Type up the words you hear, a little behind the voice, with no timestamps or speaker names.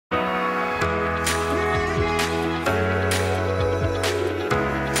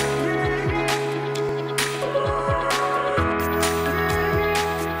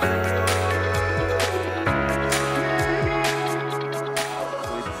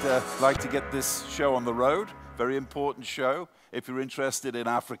like to get this show on the road. Very important show if you're interested in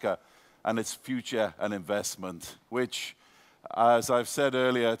Africa and its future and investment, which, as I've said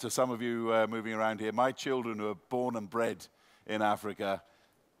earlier to some of you moving around here, my children who are born and bred in Africa,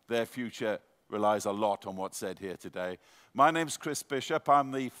 their future relies a lot on what's said here today. My name's Chris Bishop.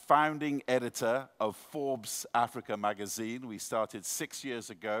 I'm the founding editor of Forbes Africa magazine. We started 6 years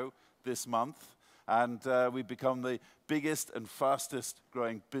ago this month, and we've become the biggest and fastest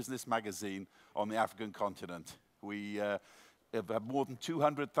growing business magazine on the African continent. We have more than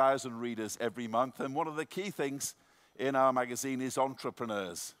 200,000 readers every month, and one of the key things in our magazine is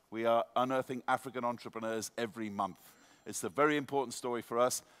entrepreneurs. We are unearthing African entrepreneurs every month. It's a very important story for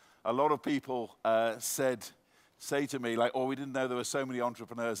us. A lot of people say to me, like, oh, we didn't know there were so many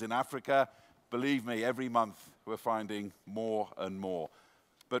entrepreneurs in Africa. Believe me, every month we're finding more and more.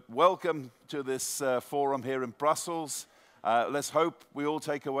 But welcome to this forum here in Brussels. Let's hope we all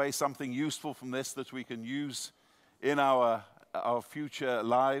take away something useful from this that we can use in our future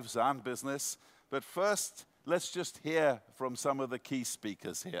lives and business. But first, let's just hear from some of the key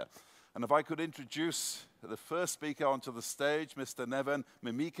speakers here. And if I could introduce the first speaker onto the stage, Mr. Neven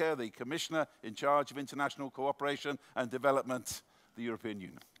Mimika, the Commissioner in charge of International Cooperation and Development, the European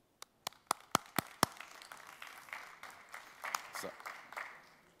Union.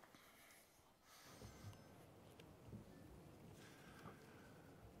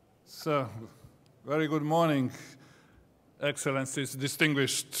 So, very good morning, Excellencies,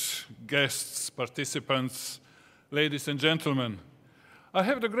 distinguished guests, participants, ladies and gentlemen. I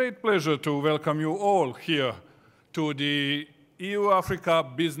have the great pleasure to welcome you all here to the EU-Africa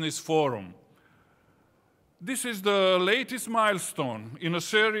Business Forum. This is the latest milestone in a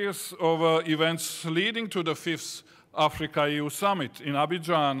series of events leading to the 5th Africa-EU Summit in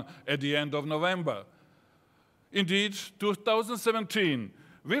Abidjan at the end of November. Indeed, 2017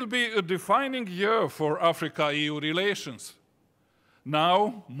 will be a defining year for Africa-EU relations.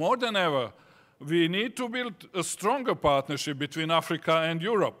 Now, more than ever, we need to build a stronger partnership between Africa and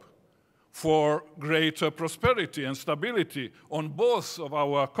Europe for greater prosperity and stability on both of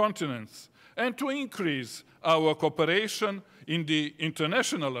our continents and to increase our cooperation in the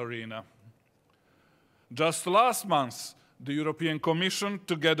international arena. Just last month, the European Commission,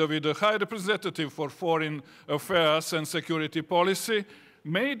 together with the High Representative for Foreign Affairs and Security Policy,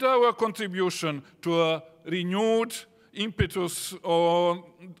 made our contribution to a renewed impetus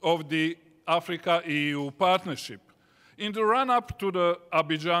of the Africa-EU partnership in the run-up to the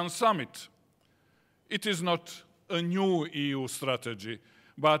Abidjan summit. It is not a new EU strategy,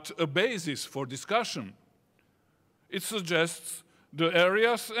 but a basis for discussion. It suggests the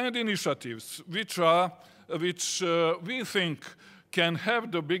areas and initiatives which we think can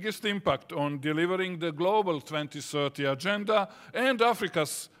have the biggest impact on delivering the Global 2030 Agenda and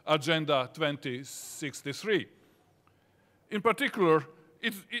Africa's Agenda 2063. In particular,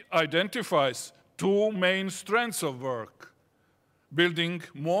 it identifies two main strands of work: building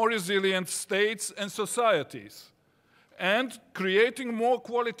more resilient states and societies, and creating more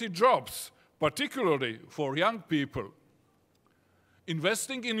quality jobs, particularly for young people.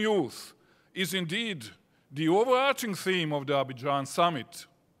 Investing in youth is indeed the overarching theme of the Abidjan summit.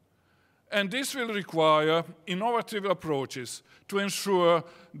 And this will require innovative approaches to ensure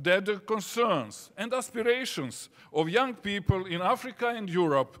that the concerns and aspirations of young people in Africa and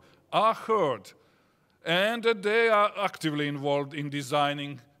Europe are heard and that they are actively involved in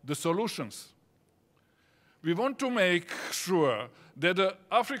designing the solutions. We want to make sure that the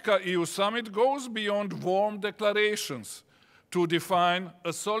Africa-EU summit goes beyond warm declarations to define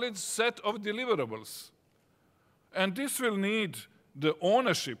a solid set of deliverables. And this will need the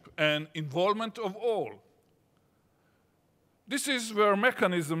ownership and involvement of all. This is where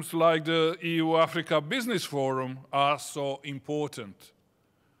mechanisms like the EU-Africa Business Forum are so important.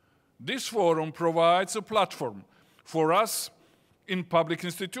 This forum provides a platform for us in public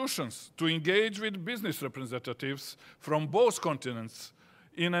institutions to engage with business representatives from both continents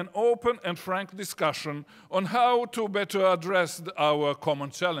in an open and frank discussion on how to better address our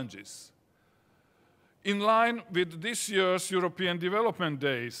common challenges. In line with this year's European Development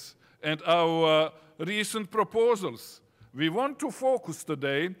Days and our recent proposals, we want to focus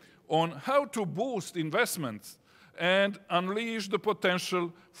today on how to boost investments and unleash the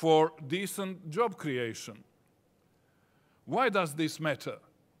potential for decent job creation. Why does this matter?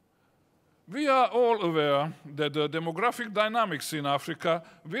 We are all aware that the demographic dynamics in Africa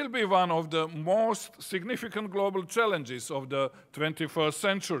will be one of the most significant global challenges of the 21st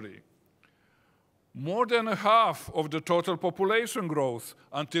century. More than half of the total population growth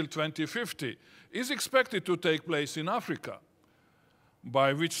until 2050 is expected to take place in Africa.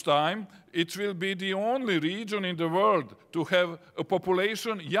 by which time it will be the only region in the world to have a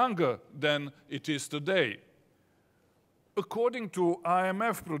population younger than it is today. According to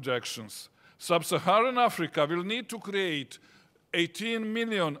IMF projections, Sub-Saharan Africa will need to create 18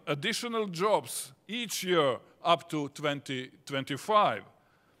 million additional jobs each year up to 2035.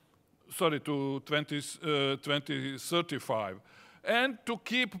 Sorry, to 2035. And to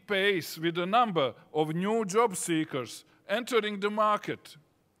keep pace with the number of new job seekers entering the market.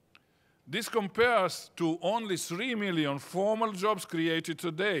 This compares to only 3 million formal jobs created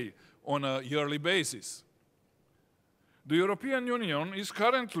today on a yearly basis. The European Union is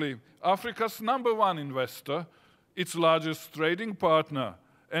currently Africa's #1 investor, its largest trading partner,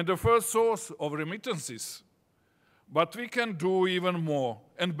 and the first source of remittances. But we can do even more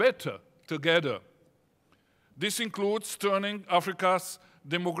and better together. This includes turning Africa's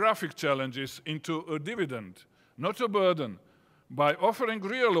demographic challenges into a dividend, not a burden, by offering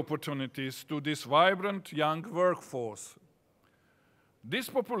real opportunities to this vibrant young workforce. This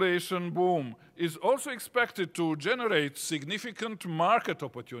population boom is also expected to generate significant market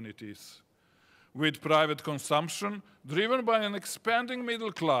opportunities, with private consumption driven by an expanding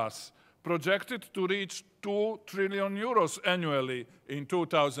middle class projected to reach 2 trillion euros annually in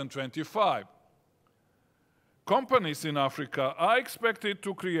 2025. Companies in Africa are expected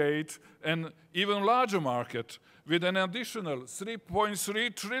to create an even larger market with an additional 3.3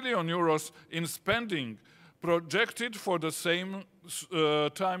 trillion euros in spending projected for the same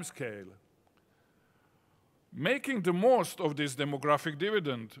time scale. Making the most of this demographic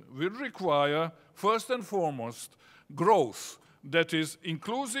dividend will require, first and foremost, growth that is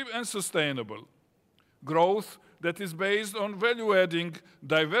inclusive and sustainable. Growth that is based on value-adding,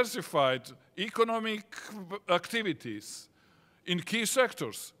 diversified economic activities in key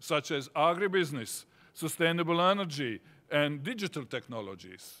sectors such as agribusiness, sustainable energy, and digital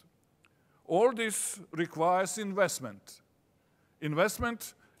technologies. All this requires investment.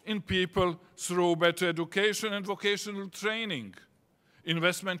 Investment in people through better education and vocational training.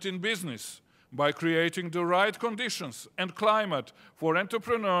 Investment in business by creating the right conditions and climate for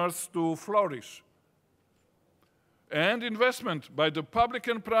entrepreneurs to flourish. And investment by the public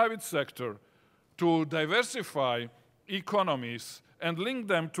and private sector to diversify economies and link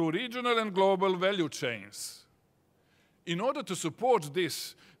them to regional and global value chains. In order to support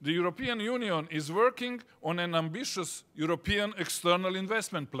this, the European Union is working on an ambitious European external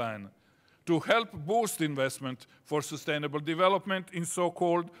investment plan to help boost investment for sustainable development in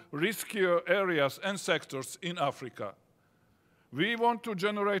so-called riskier areas and sectors in Africa. We want to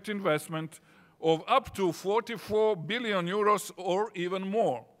generate investment of up to 44 billion euros or even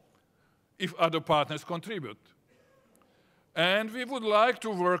more, if other partners contribute. And we would like to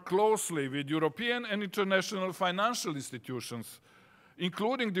work closely with European and international financial institutions,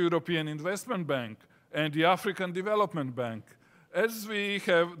 including the European Investment Bank and the African Development Bank, as we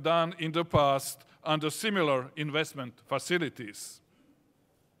have done in the past under similar investment facilities.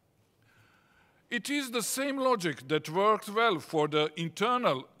 It is the same logic that worked well for the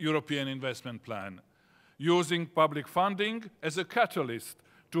internal European investment plan, using public funding as a catalyst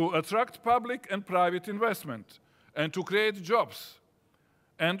to attract public and private investment and to create jobs.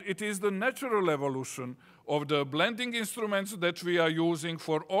 And it is the natural evolution of the blending instruments that we are using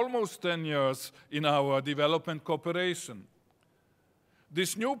for almost 10 years in our development cooperation.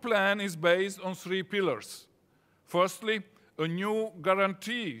 This new plan is based on 3 pillars. Firstly, a new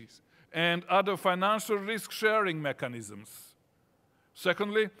guarantees and other financial risk-sharing mechanisms.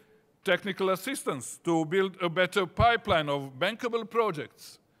 Secondly, technical assistance to build a better pipeline of bankable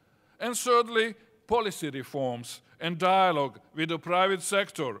projects. And thirdly, policy reforms and dialogue with the private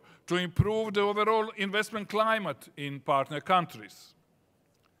sector to improve the overall investment climate in partner countries.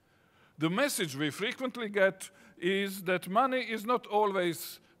 The message we frequently get is that money is not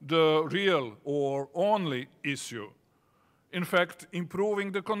always the real or only issue. In fact,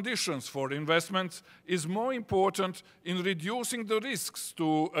 improving the conditions for investments is more important in reducing the risks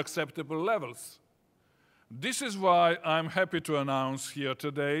to acceptable levels. This is why I'm happy to announce here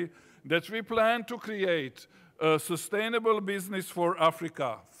today that we plan to create a Sustainable Business for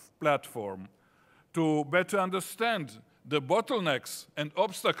Africa platform to better understand the bottlenecks and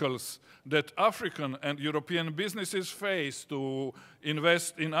obstacles that African and European businesses face to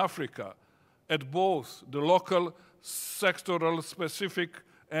invest in Africa at both the local, sectoral, specific,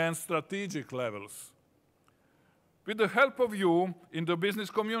 and strategic levels. With the help of you in the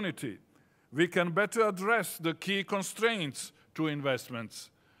business community, we can better address the key constraints to investments,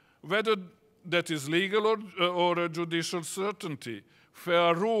 whether that is legal or judicial certainty,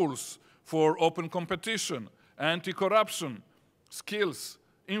 fair rules for open competition, anti-corruption, skills,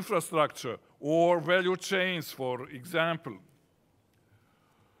 infrastructure, or value chains, for example.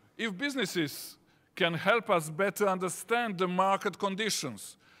 If businesses can help us better understand the market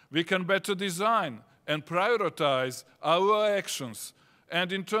conditions, we can better design and prioritize our actions,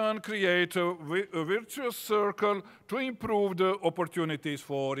 and in turn create a virtuous circle to improve the opportunities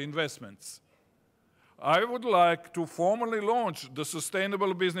for investments. I would like to formally launch the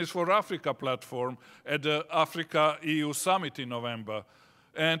Sustainable Business for Africa platform at the Africa EU Summit in November,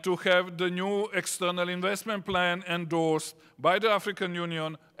 and to have the new external investment plan endorsed by the African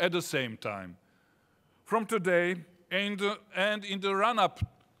Union at the same time. From today and in the run-up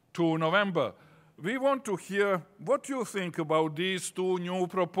to November, we want to hear what you think about these two new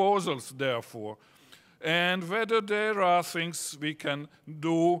proposals, therefore, and whether there are things we can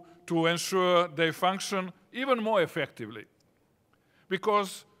do to ensure they function even more effectively.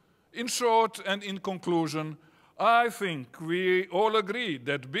 Because, in short and in conclusion, I think we all agree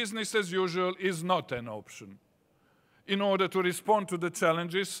that business as usual is not an option. In order to respond to the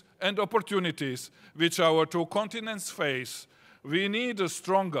challenges and opportunities which our two continents face, we need a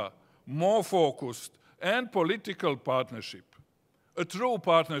stronger, more focused and political partnership. A true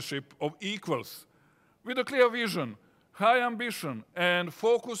partnership of equals, with a clear vision, high ambition and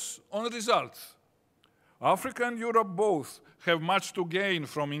focus on results. Africa and Europe both have much to gain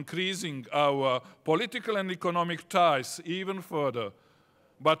from increasing our political and economic ties even further.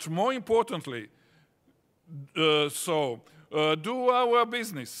 But more importantly, do our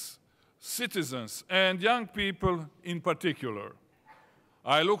business, citizens and young people in particular.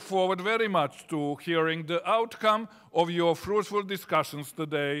 I look forward very much to hearing the outcome of your fruitful discussions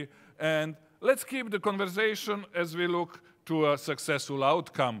today, and let's keep the conversation as we look to a successful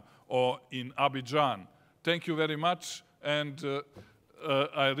outcome in Abidjan. Thank you very much, and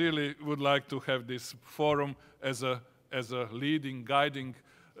I really would like to have this forum as a leading, guiding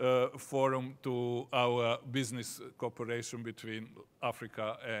forum to our business cooperation between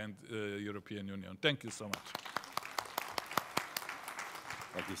Africa and the European Union. Thank you so much.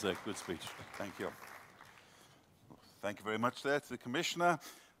 Thank you, sir. Good speech. Thank you. Thank you very much there to the Commissioner.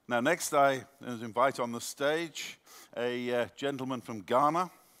 Now, next I invite on the stage a gentleman from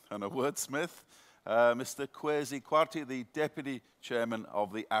Ghana and a wordsmith, Mr. Kwesi Kwartey, the Deputy Chairman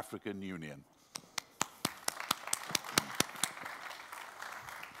of the African Union.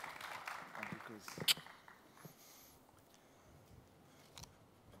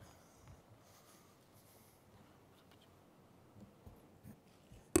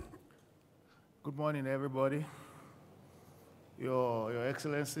 Good morning, everybody. Your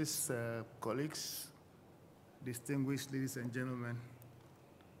Excellencies, colleagues, distinguished ladies and gentlemen.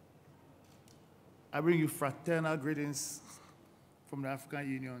 I bring you fraternal greetings from the African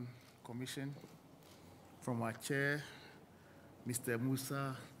Union Commission, from our chair, Mr.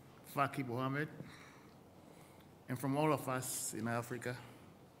 Musa Faki Mohammed, and from all of us in Africa.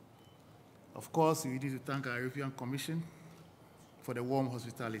 Of course, we need to thank our European Commission for the warm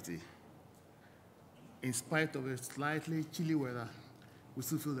hospitality. In spite of the slightly chilly weather, we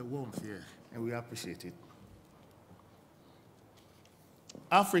still feel the warmth here, and we appreciate it.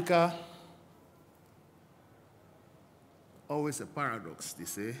 Africa, always a paradox, they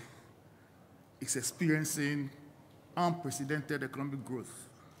say, is experiencing unprecedented economic growth,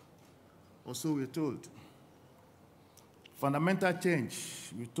 or so we're told. Fundamental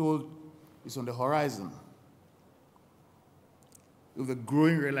change, we're told, is on the horizon, with the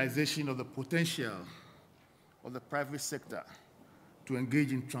growing realization of the potential of the private sector to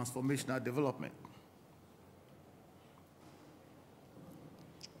engage in transformational development.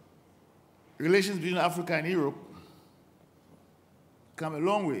 Relations between Africa and Europe come a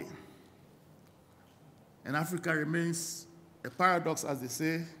long way, and Africa remains a paradox, as they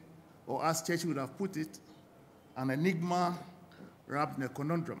say, or as Churchill would have put it, an enigma wrapped in a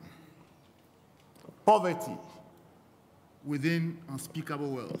conundrum. Poverty within unspeakable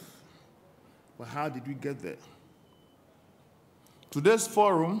wealth. But how did we get there? Today's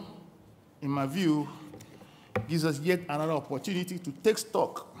forum, in my view, gives us yet another opportunity to take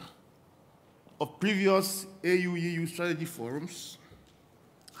stock of previous AU-EU strategy forums,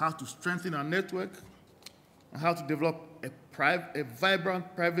 how to strengthen our network, and how to develop a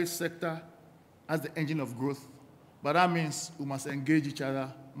vibrant private sector as the engine of growth. But that means we must engage each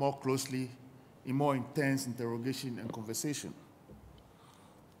other more closely in more intense interrogation and conversation.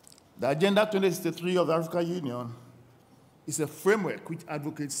 The Agenda 2063 of the African Union is a framework which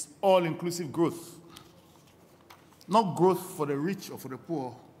advocates all-inclusive growth. Not growth for the rich or for the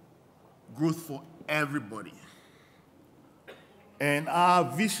poor, growth for everybody. And our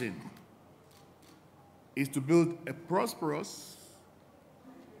vision is to build a prosperous,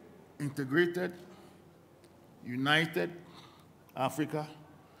 integrated, united Africa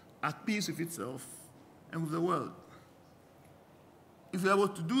at peace with itself and with the world. If we're able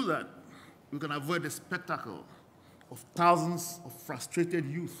to do that, we can avoid the spectacle of thousands of frustrated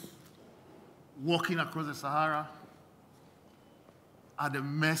youth walking across the Sahara at the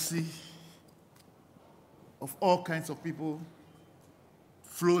mercy of all kinds of people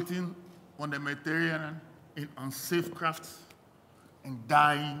floating on the Mediterranean in unsafe crafts and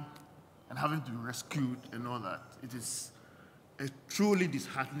dying and having to be rescued and all that. It is a truly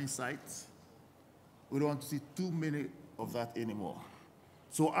disheartening sight. We don't want to see too many of that anymore.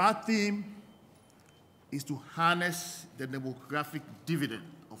 So our theme is to harness the demographic dividend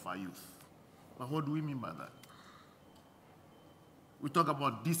of our youth. But what do we mean by that? We talk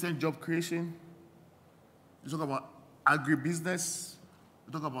about decent job creation. We talk about agribusiness.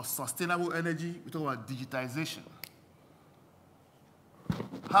 We talk about sustainable energy. We talk about digitization.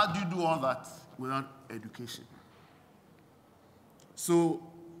 How do you do all that without education? So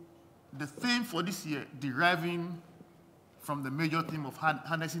the theme for this year, deriving from the major theme of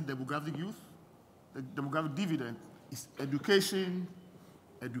harnessing demographic youth, the demographic dividend, is education,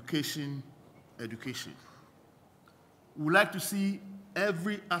 education, education. We would like to see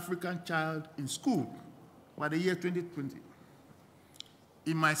every African child in school by the year 2020.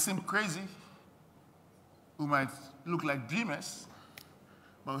 It might seem crazy, we might look like dreamers,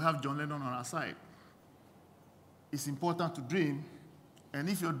 but we have John Lennon on our side. It's important to dream, and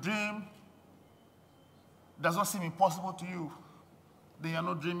if your dream does not seem impossible to you, then you're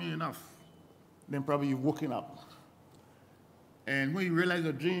not dreaming enough. Then probably you've woken up. And when you realize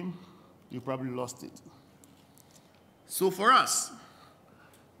your dream, you probably lost it. So for us,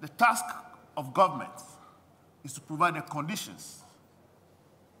 the task of government is to provide the conditions: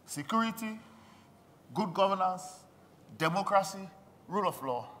 security, good governance, democracy, rule of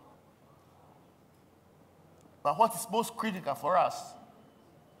law. But what is most critical for us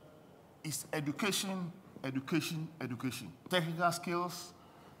is education, education, education. Technical skills,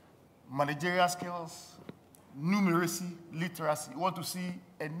 managerial skills, numeracy, literacy. We want to see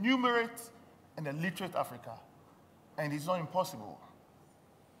a numerate and a literate Africa, and it's not impossible.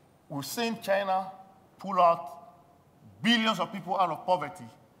 We've seen China pull out billions of people out of poverty.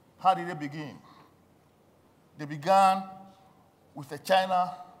 How did they begin? They began with a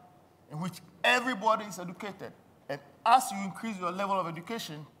China in which everybody is educated. And as you increase your level of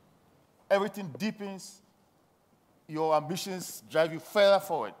education, everything deepens, your ambitions drive you further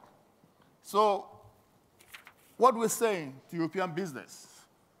forward. So what we're saying to European business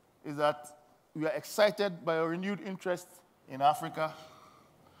is that we are excited by a renewed interest in Africa,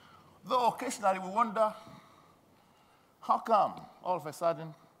 though occasionally we wonder, how come all of a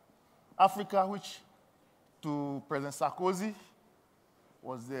sudden Africa, which to President Sarkozy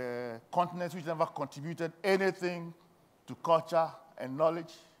was the continent which never contributed anything to culture and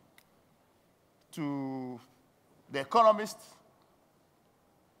knowledge, to The Economist,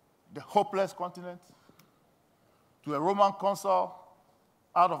 the hopeless continent, to a Roman consul,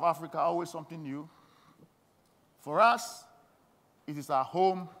 out of Africa, always something new. For us, it is our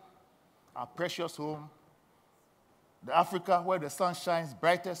home, our precious home. The Africa where the sun shines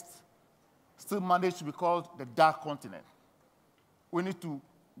brightest still managed to be called the dark continent. We need to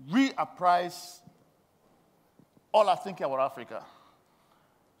reapprise all our thinking about Africa.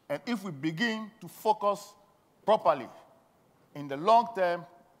 And if we begin to focus properly in the long term,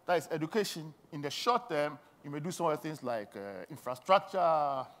 that is education. In the short term, you may do some other things like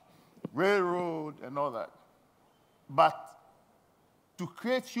infrastructure, railroad, and all that. But to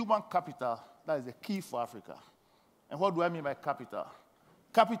create human capital, that is the key for Africa. And what do I mean by capital?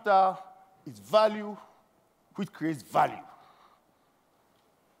 Capital is value which creates value.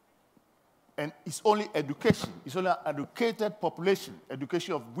 And it's only education. It's only an educated population,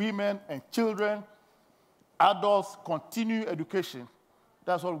 education of women and children, adults, continuing education.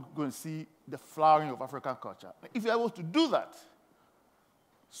 That's what we're going to see, the flowering of African culture. If you're able to do that,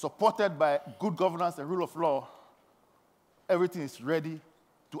 supported by good governance and rule of law, everything is ready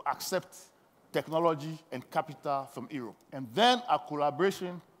to accept technology and capital from Europe. And then our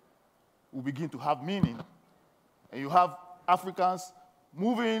collaboration will begin to have meaning. And you have Africans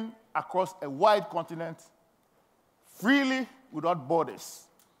moving across a wide continent freely without borders.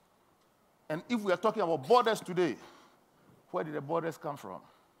 And if we are talking about borders today, where did the borders come from?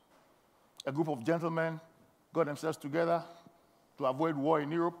 A group of gentlemen got themselves together to avoid war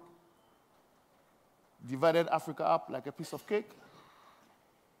in Europe, divided Africa up like a piece of cake.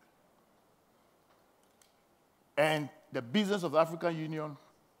 And the business of the African Union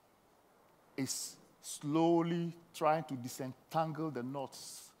is slowly trying to disentangle the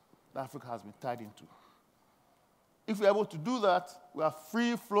knots that Africa has been tied into. If we're able to do that, we have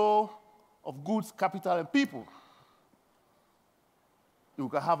free flow of goods, capital, and people. You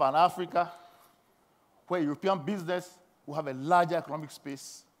can have an Africa where European business will have a larger economic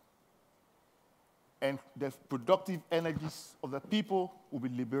space, and the productive energies of the people will be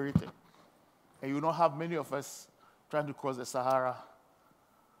liberated. And you will not have many of us trying to cross the Sahara,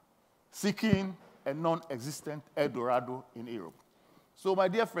 seeking a non-existent El Dorado in Europe. So, my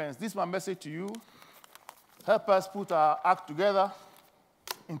dear friends, this is my message to you. Help us put our act together,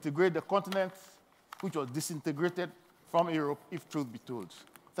 integrate the continent, which was disintegrated from Europe, if truth be told.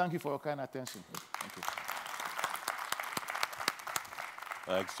 Thank you for your kind attention. Thank you.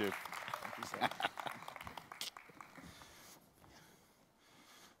 Thanks, Chief. Thank you, sir.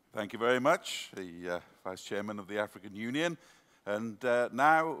 Thank you very much, the Vice Chairman of the African Union. And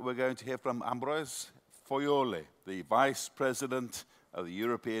now we're going to hear from Ambroise Foyole, the Vice President of the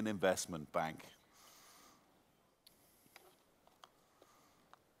European Investment Bank.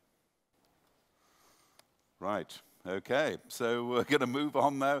 Right, okay. So we're going to move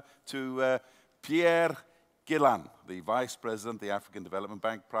on now to Pierre Guillan, the Vice President of the African Development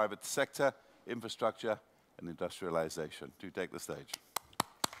Bank, Private Sector, Infrastructure and Industrialization. Do take the stage.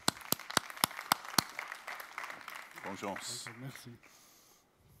 Bonjour. Merci.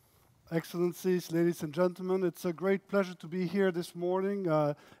 Excellencies, ladies and gentlemen, it's a great pleasure to be here this morning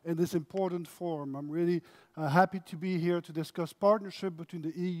in this important forum. I'm really happy to be here to discuss partnership between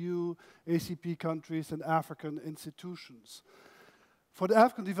the EU, ACP countries, and African institutions. For the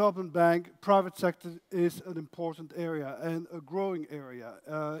African Development Bank, private sector is an important area and a growing area.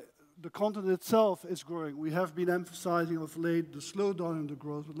 The continent itself is growing. We have been emphasizing of late the slowdown in the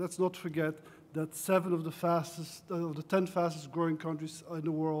growth, but let's not forget that 7 of the 10 fastest growing countries in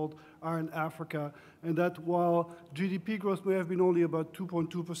the world are in Africa, and that while GDP growth may have been only about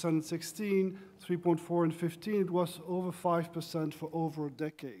 2.2% in 16, 3.4 in 15, it was over 5% for over a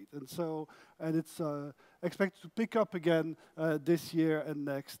decade. And it's expected to pick up again this year and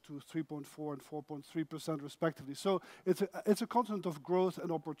next to 3.4 and 4.3% respectively. So it's a continent of growth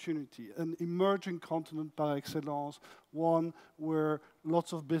and opportunity, an emerging continent par excellence, one where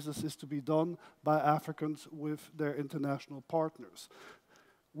lots of business is to be done by Africans with their international partners.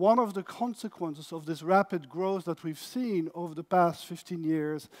 One of the consequences of this rapid growth that we've seen over the past 15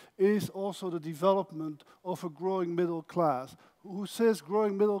 years is also the development of a growing middle class. Who says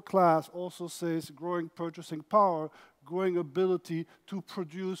growing middle class also says growing purchasing power, growing ability to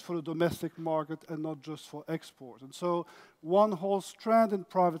produce for the domestic market and not just for export. And so one whole strand in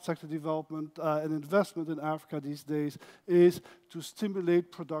private sector development and investment in Africa these days is to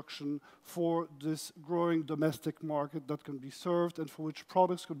stimulate production for this growing domestic market that can be served and for which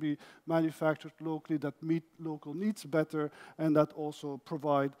products could be manufactured locally that meet local needs better and that also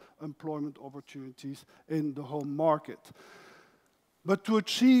provide employment opportunities in the home market. But to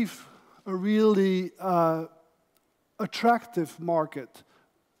achieve a really attractive market,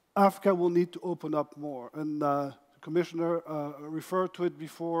 Africa will need to open up more. And the Commissioner referred to it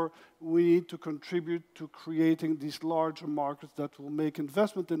before. We need to contribute to creating these larger markets that will make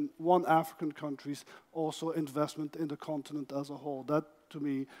investment in one African country also investment in the continent as a whole. That, to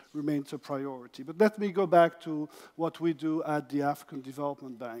me, remains a priority. But let me go back to what we do at the African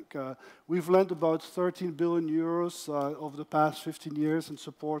Development Bank. We've lent about 13 billion euros over the past 15 years in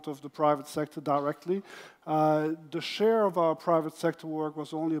support of the private sector directly. The share of our private sector work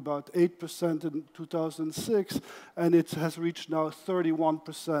was only about 8% in 2006, and it has reached now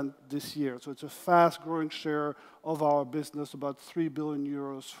 31% this year. So it's a fast-growing share of our business, about 3 billion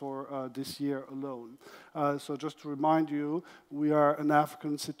euros for this year alone. So just to remind you, we are an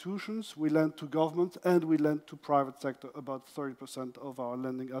African institutions, we lend to government, and we lend to private sector, about 30% of our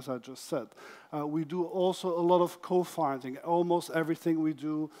lending, as I just said. We do also a lot of co-financing. Almost everything we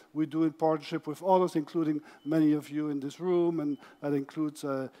do in partnership with others, including many of you in this room, and that includes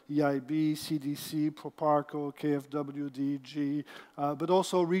EIB, CDC, Proparco, KfW, DEG, but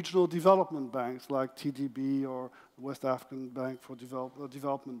also regional development banks like TDB or West African Bank for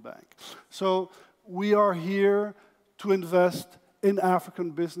Development Bank. So we are here to invest in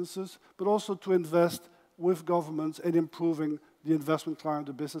African businesses, but also to invest with governments in improving the investment climate,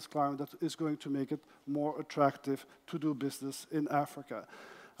 the business climate that is going to make it more attractive to do business in Africa.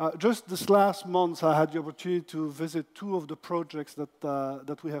 Just this last month, I had the opportunity to visit 2 of the projects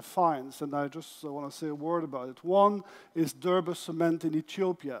that we have financed, and I just want to say a word about it. One is Durban Cement in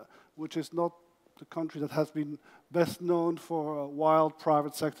Ethiopia, which is not the country that has been best known for wild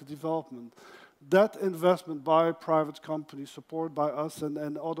private sector development. That investment by private companies, supported by us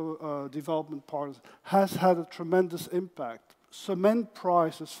and other development partners, has had a tremendous impact. cement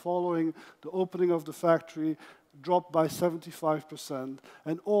prices following the opening of the factory dropped by 75%,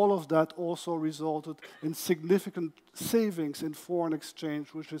 and all of that also resulted in significant savings in foreign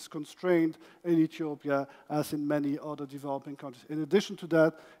exchange, which is constrained in Ethiopia as in many other developing countries. In addition to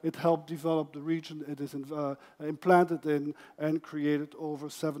that, it helped develop the region it is implanted in and created over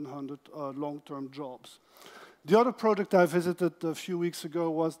 700 long-term jobs. The other project I visited a few weeks ago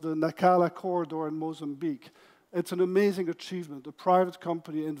was the Nacala corridor in Mozambique. It's an amazing achievement. A private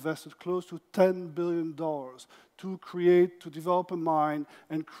company invested close to $10 billion to develop a mine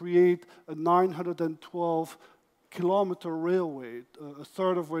and create a 912-kilometer railway, a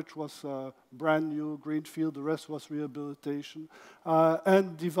third of which was brand new, greenfield, the rest was rehabilitation,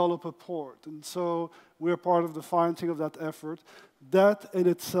 and develop a port. And so we're part of the financing of that effort. That in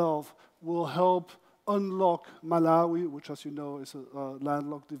itself will help unlock Malawi, which, as you know, is a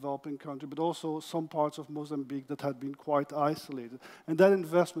landlocked developing country, but also some parts of Mozambique that had been quite isolated. And that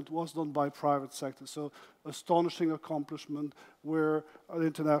investment was done by private sector. So astonishing accomplishment where the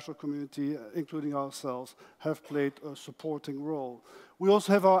international community, including ourselves, have played a supporting role. We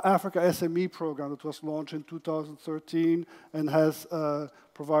also have our Africa SME program that was launched in 2013 and has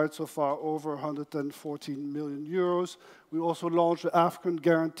provided so far over 114 million euros. We also launched the African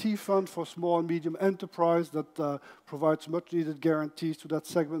Guarantee Fund for small and medium enterprise that provides much needed guarantees to that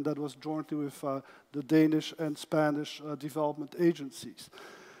segment that was jointly with the Danish and Spanish development agencies.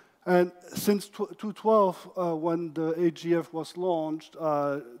 And since 2012, when the AGF was launched,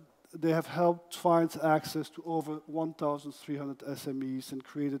 they have helped find access to over 1,300 SMEs and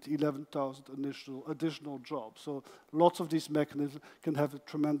created 11,000 additional jobs. So lots of these mechanisms can have a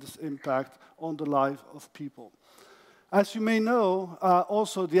tremendous impact on the life of people. As you may know,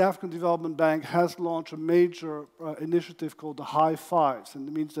 also the African Development Bank has launched a major initiative called the High Fives, and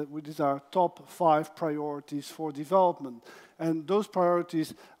it means that these are our top 5 priorities for development. And those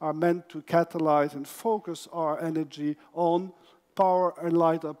priorities are meant to catalyze and focus our energy on power and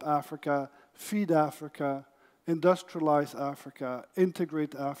light up Africa, feed Africa, industrialize Africa,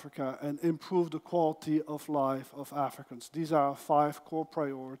 integrate Africa, and improve the quality of life of Africans. These are our 5 core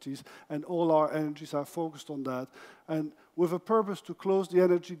priorities, and all our energies are focused on that. And with a purpose to close the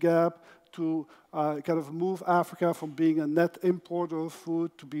energy gap, to kind of move Africa from being a net importer of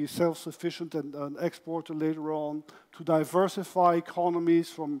food to be self-sufficient and an exporter later on, to diversify economies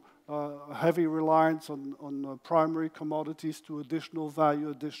from heavy reliance on primary commodities to additional value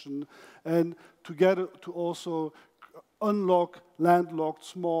addition, and together to also unlock landlocked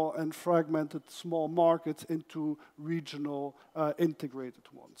small and fragmented small markets into regional integrated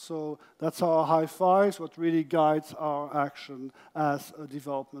ones. So that's our High Fives, what really guides our action as a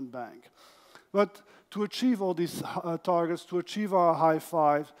development bank. But to achieve all these targets, to achieve our High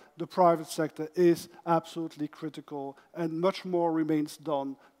Five, the private sector is absolutely critical, and much more remains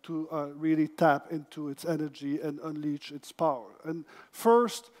done to really tap into its energy and unleash its power. And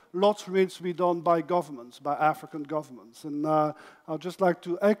first, lots remains to be done by governments, by African governments. And I'd just like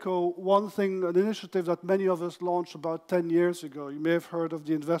to echo one thing, an initiative that many of us launched about 10 years ago. You may have heard of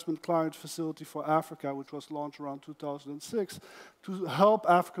the Investment Climate Facility for Africa, which was launched around 2006, to help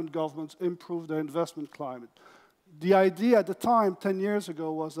African governments improve their investment climate. The idea at the time, 10 years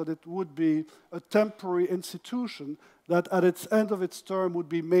ago, was that it would be a temporary institution that at its end of its term would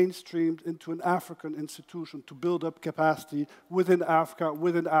be mainstreamed into an African institution to build up capacity within Africa,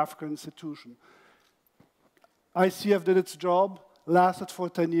 within African institution. ICF did its job, lasted for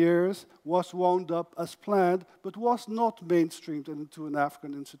 10 years, was wound up as planned, but was not mainstreamed into an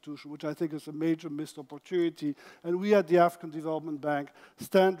African institution, which I think is a major missed opportunity. And we at the African Development Bank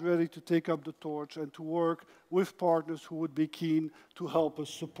stand ready to take up the torch and to work with partners who would be keen to help us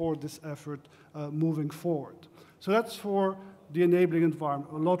support this effort moving forward. So that's for the enabling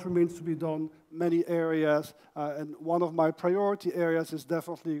environment. A lot remains to be done, many areas, and one of my priority areas is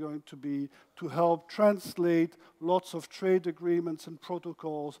definitely going to be to help translate lots of trade agreements and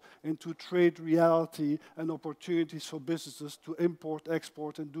protocols into trade reality and opportunities for businesses to import,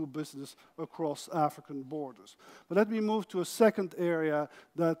 export, and do business across African borders. But let me move to a second area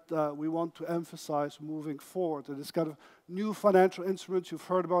that we want to emphasize moving forward. It is kind of new financial instruments. You've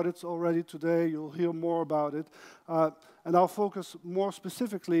heard about it already today. You'll hear more about it. And I'll focus more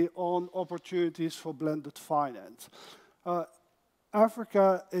specifically on opportunities for blended finance.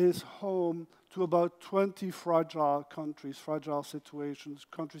 Africa is home to about 20 fragile countries, fragile situations,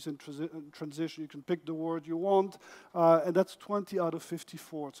 countries in transition. You can pick the word you want, and that's 20 out of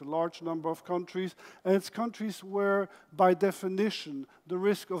 54. It's a large number of countries, and it's countries where, by definition, the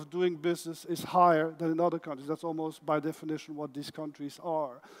risk of doing business is higher than in other countries. That's almost by definition what these countries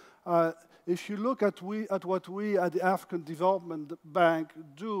are. If you look at what we at the African Development Bank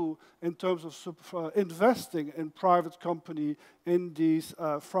do in terms of investing in private company in these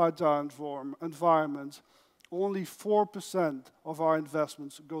fragile environments, only 4% of our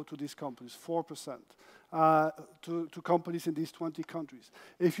investments go to these companies, 4%. To companies in these 20 countries.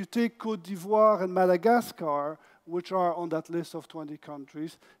 If you take Côte d'Ivoire and Madagascar, which are on that list of 20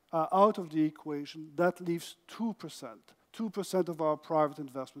 countries, out of the equation, that leaves 2%. 2% of our private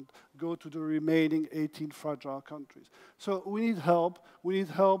investment go to the remaining 18 fragile countries. So we need help. We need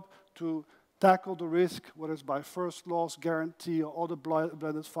help to tackle the risk, whether it's by first loss guarantee or other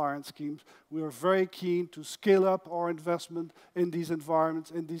blended finance schemes. We are very keen to scale up our investment in these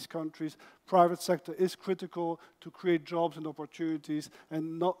environments, in these countries. Private sector is critical to create jobs and opportunities,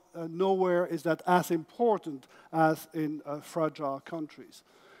 and nowhere is that as important as in fragile countries.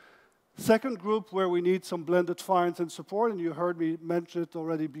 Second group where we need some blended finance and support, and you heard me mention it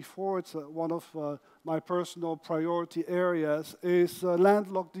already before, it's one of my personal priority areas, is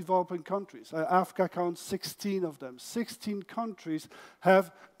landlocked developing countries. Africa counts 16 of them. 16 countries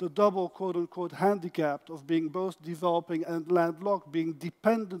have the double, quote-unquote, handicap of being both developing and landlocked, being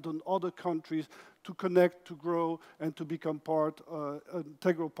dependent on other countries to connect, to grow, and to become an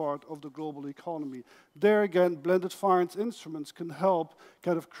integral part of the global economy. There again, blended finance instruments can help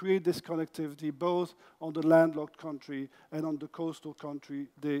kind of create this connectivity both on the landlocked country and on the coastal country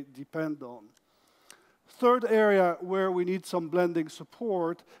they depend on. Third area where we need some blending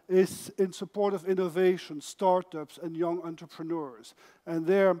support is in support of innovation, startups, and young entrepreneurs. And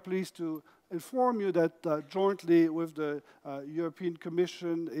there I'm pleased to inform you that jointly with the European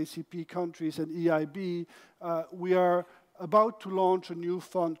Commission, ACP countries, and EIB, we are about to launch a new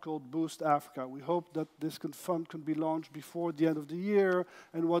fund called Boost Africa. We hope that this fund can be launched before the end of the year,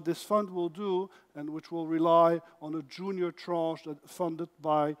 and what this fund will do, and which will rely on a junior tranche funded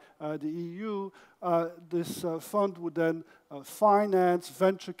by the EU, this fund would then finance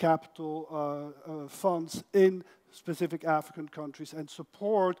venture capital funds in specific African countries and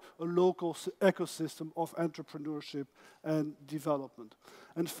support a local ecosystem of entrepreneurship and development.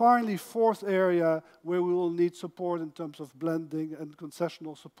 And finally, fourth area where we will need support in terms of blending and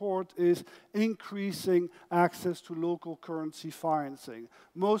concessional support is increasing access to local currency financing.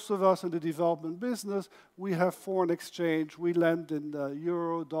 Most of us in the development business, we have foreign exchange, we lend in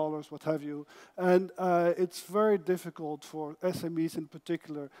euro, dollars, what have you, and it's very difficult for SMEs in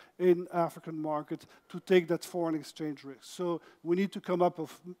particular in African markets to take that foreign exchange risk. So we need to come up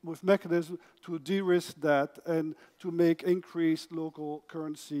with mechanisms to de-risk that and to make increased local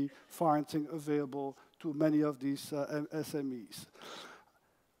currency financing available to many of these SMEs.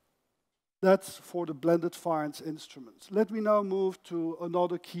 That's for the blended finance instruments. Let me now move to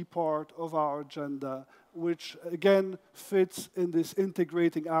another key part of our agenda, which again fits in this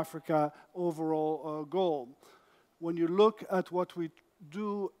integrating Africa overall goal. When you look at what we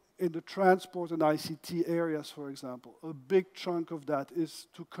do in the transport and ICT areas, for example, a big chunk of that is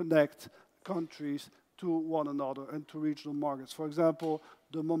to connect countries to one another and to regional markets. For example,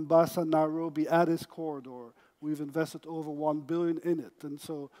 the Mombasa-Nairobi-Addis corridor, we've invested over 1 billion in it, and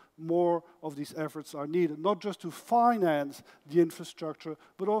so more of these efforts are needed, not just to finance the infrastructure,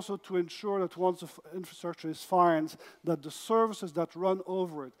 but also to ensure that once the infrastructure is financed, that the services that run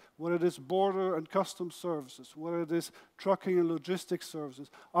over it, whether it is border and customs services, whether it is trucking and logistics services,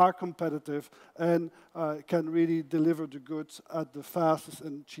 are competitive and can really deliver the goods at the fastest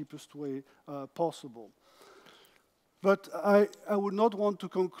and cheapest way possible. But I would not want to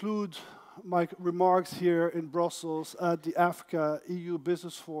conclude my remarks here in Brussels at the Africa-EU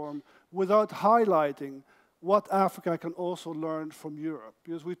Business Forum without highlighting what Africa can also learn from Europe.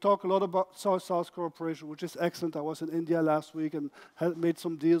 Because we talk a lot about South-South cooperation, which is excellent. I was in India last week and had made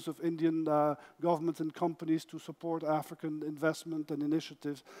some deals with Indian governments and companies to support African investment and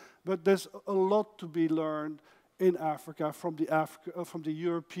initiatives. But there's a lot to be learned in Africa from the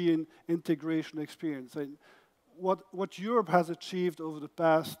European integration experience. And what Europe has achieved over the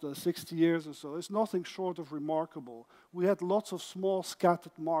past 60 years or so is nothing short of remarkable. We had lots of small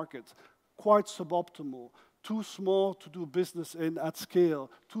scattered markets, quite suboptimal, too small to do business in at scale,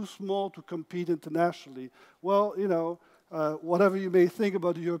 too small to compete internationally. Well, you know, whatever you may think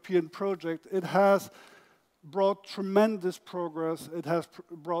about the European project, it has brought tremendous progress, it has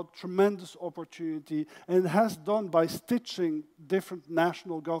brought tremendous opportunity, and it has done by stitching different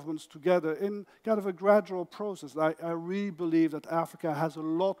national governments together in kind of a gradual process. I really believe that Africa has a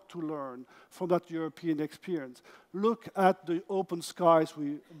lot to learn from that European experience. Look at the open skies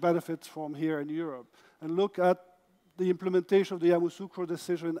we benefit from here in Europe, and look at the implementation of the Yamoussoukro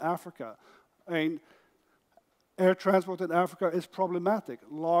decision in Africa. I mean, Air transport in Africa is problematic,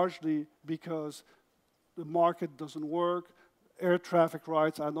 largely because the market doesn't work, air traffic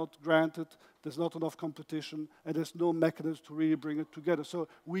rights are not granted, there's not enough competition, and there's no mechanism to really bring it together. So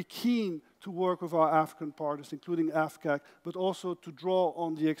we're keen to work with our African partners, including AFCAC, but also to draw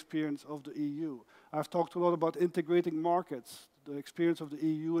on the experience of the EU. I've talked a lot about integrating markets. The experience of the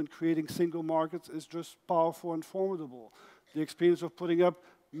EU in creating single markets is just powerful and formidable. The experience of putting up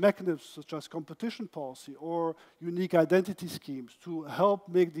mechanisms such as competition policy or unique identity schemes to help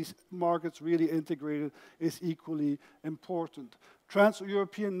make these markets really integrated is equally important.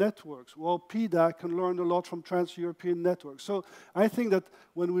 Trans-European networks, well, PDAC can learn a lot from trans-European networks. So I think that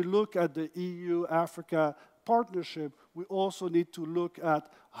when we look at the EU-Africa partnership, we also need to look at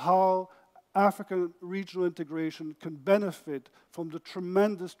how African regional integration can benefit from the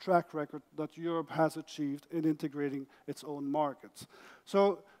tremendous track record that Europe has achieved in integrating its own markets.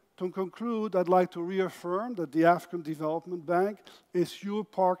 So to conclude, I'd like to reaffirm that the African Development Bank is your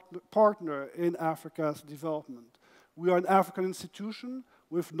partner in Africa's development. We are an African institution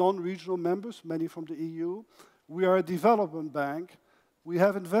with non-regional members, many from the EU. We are a development bank. We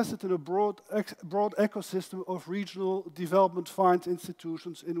have invested in a broad ecosystem of regional development finance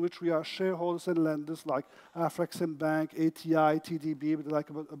institutions in which we are shareholders and lenders like Afrexim Bank, ATI, TDB,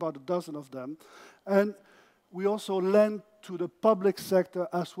 like about a dozen of them. And we also lend to the public sector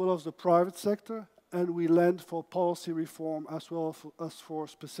as well as the private sector, and we lend for policy reform as well as for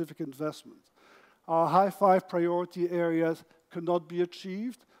specific investment. Our high five priority areas cannot be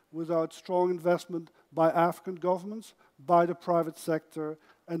achieved without strong investment by African governments, by the private sector,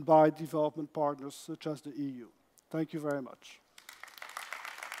 and by development partners such as the EU. Thank you very much.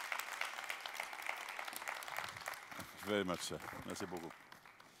 Thank you very much, sir. Merci beaucoup.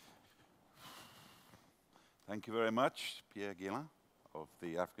 Thank you very much, Pierre Guillain of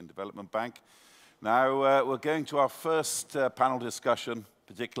the African Development Bank. Now, we're going to our first panel discussion,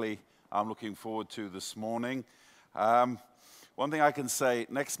 particularly I'm looking forward to this morning. One thing I can say,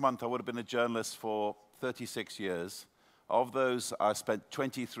 next month I would have been a journalist for 36 years. Of those, I spent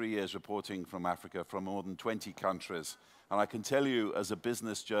 23 years reporting from Africa, from more than 20 countries. And I can tell you, as a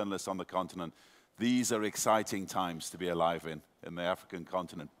business journalist on the continent, these are exciting times to be alive in the African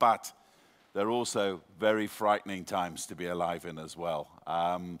continent. But they're also very frightening times to be alive in as well.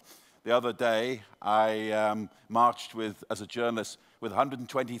 The other day, I marched as a journalist with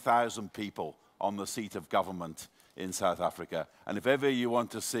 120,000 people on the seat of government in South Africa. And if ever you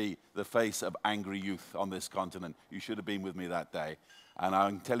want to see the face of angry youth on this continent, you should have been with me that day. And I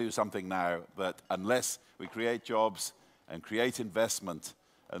can tell you something now, that unless we create jobs and create investment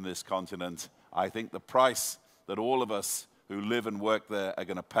in this continent, I think the price that all of us who live and work there are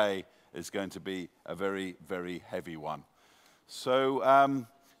going to pay is going to be a very, very heavy one. So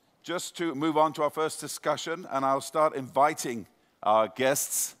just to move on to our first discussion, and I'll start inviting our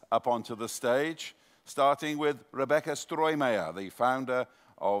guests up onto the stage, starting with Rebecca Stroymeyer, the founder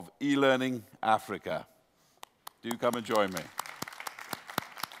of eLearning Africa. Do come and join me.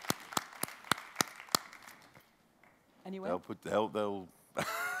 Anywhere? They'll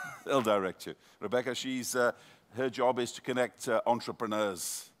direct you. Rebecca, her job is to connect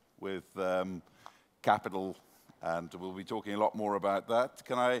entrepreneurs with capital, and we'll be talking a lot more about that.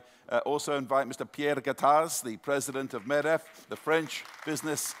 Can I also invite Mr. Pierre Gattaz, the president of MEDEF, the French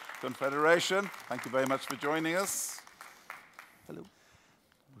Business Confederation. Thank you very much for joining us. Hello.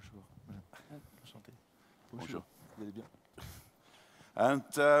 Bonjour. Enchanté. Bonjour. Vous allez bien?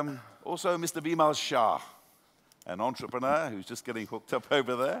 And also Mr. Vimal Shah, an entrepreneur who's just getting hooked up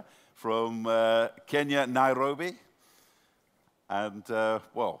over there from Kenya, Nairobi. And,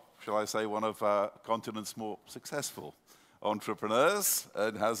 well, shall I say, one of our continent's more successful entrepreneurs,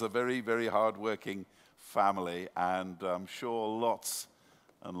 and has a very, very hard-working family, and I'm sure lots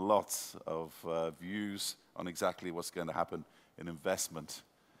and lots of views on exactly what's going to happen in investment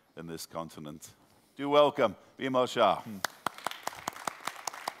in this continent. Do welcome Vimal Shah.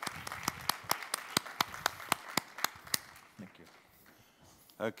 Thank you.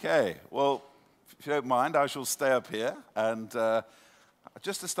 Okay, well, if you don't mind, I shall stay up here, and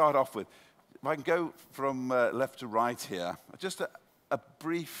just to start off with, if I can go from left to right here, just a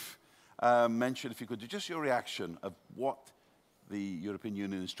brief mention, if you could do, just your reaction of what the European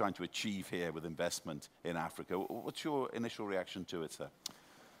Union is trying to achieve here with investment in Africa. What's your initial reaction to it, sir?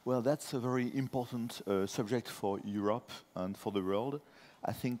 Well, that's a very important subject for Europe and for the world.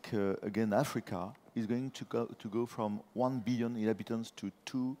 I think, again, Africa is going to go from 1 billion inhabitants to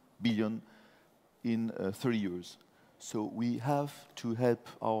 2 billion in 30 years. So we have to help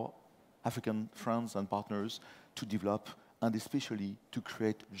our African friends and partners to develop and especially to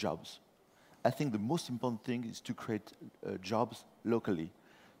create jobs. I think the most important thing is to create jobs locally.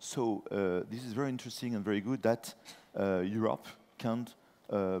 So this is very interesting and very good that Europe can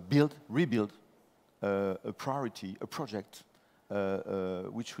rebuild a priority, a project,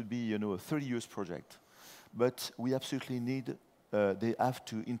 which would be, a 30 years project. But we absolutely need, they have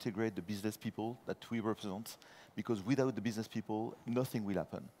to integrate the business people that we represent, because without the business people, nothing will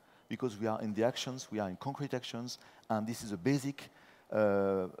happen. Because we are in the actions, we are in concrete actions, and this is a basic,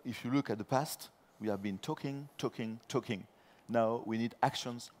 if you look at the past, we have been talking. Now we need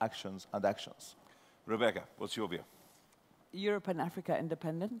actions, actions, and actions. Rebecca, what's your view? Europe and Africa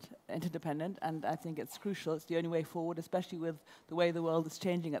interdependent, and I think it's crucial. It's the only way forward, especially with the way the world is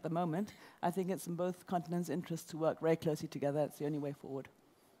changing at the moment. I think it's in both continents' interest to work very closely together. It's the only way forward.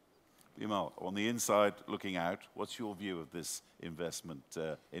 Bimal, on the inside, looking out, what's your view of this investment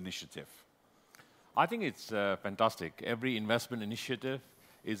initiative? I think it's fantastic. Every investment initiative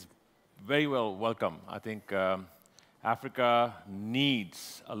is very well welcome. I think Africa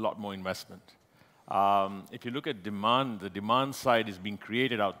needs a lot more investment. If you look at demand, the demand side is being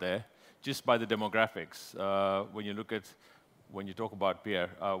created out there just by the demographics. When you talk about Pierre,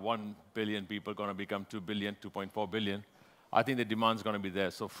 1 billion people going to become 2 billion, 2.4 billion. I think the demand's going to be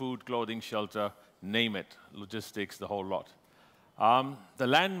there. So food, clothing, shelter, name it, logistics, the whole lot. The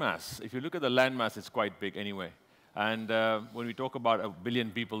landmass, if you look at the landmass, it's quite big anyway. And when we talk about 1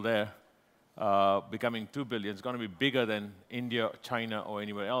 billion people there becoming 2 billion, it's going to be bigger than India, China, or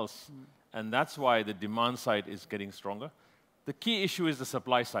anywhere else. And that's why the demand side is getting stronger. The key issue is the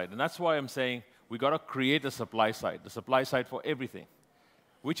supply side. And that's why I'm saying we got to create the supply side for everything,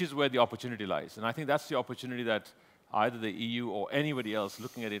 which is where the opportunity lies. And I think that's the opportunity that either the EU or anybody else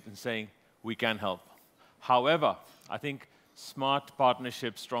looking at it and saying, we can help. However, I think smart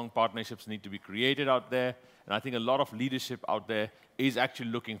partnerships, strong partnerships need to be created out there. And I think a lot of leadership out there is actually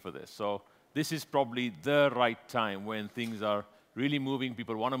looking for this. So this is probably the right time when things are really moving.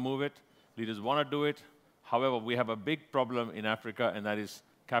 People want to move it. Leaders want to do it. However, we have a big problem in Africa, and that is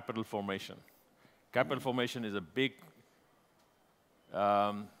capital formation. Capital formation is a big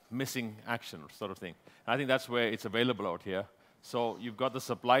missing action sort of thing. And I think that's where it's available out here. So you've got the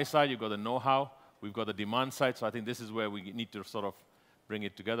supply side, you've got the know-how, we've got the demand side. So I think this is where we need to sort of bring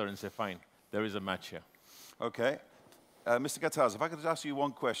it together and say, fine, there is a match here. Okay. Mr. Gattaz, if I could just ask you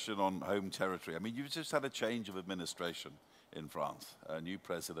one question on home territory. I mean, you've just had a change of administration in France, a new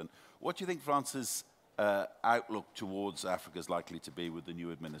president. What do you think France's outlook towards Africa is likely to be with the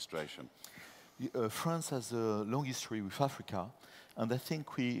new administration? France has a long history with Africa, and I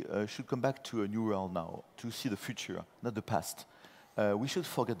think we should come back to a new world now, to see the future, not the past. We should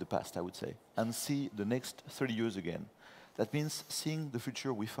forget the past, I would say, and see the next 30 years again. That means seeing the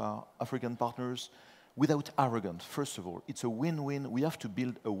future with our African partners without arrogance. First of all, it's a win-win. We have to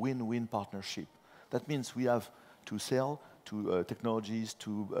build a win-win partnership. That means we have to sell to technologies,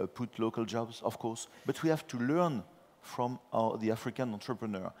 to put local jobs, of course, but we have to learn from the African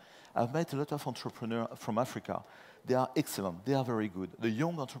entrepreneur. I've met a lot of entrepreneurs from Africa. They are excellent. They are very good. The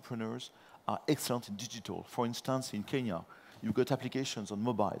young entrepreneurs are excellent in digital. For instance, in Kenya, you've got applications on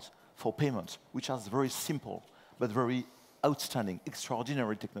mobiles for payments, which are very simple, but very outstanding,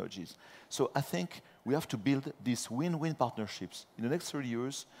 extraordinary technologies. So I think we have to build these win-win partnerships in the next 30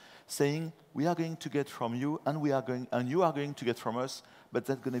 years, saying we are going to get from you, and you are going to get from us, but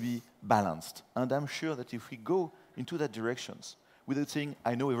that's going to be balanced. And I'm sure that if we go into that directions, without saying,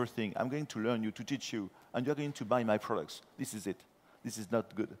 I know everything, I'm going to learn you, to teach you, and you're going to buy my products, this is it. This is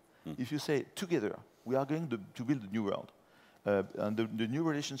not good. If you say, together, we are going to build a new world, and the new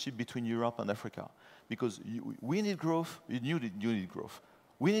relationship between Europe and Africa, because we need growth, you need growth.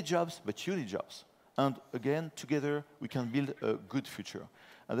 We need jobs, but you need jobs. And again, together, we can build a good future.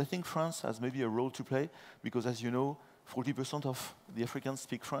 And I think France has maybe a role to play, because as you know, 40% of the Africans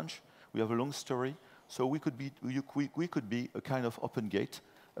speak French. We have a long story. So we could be a kind of open gate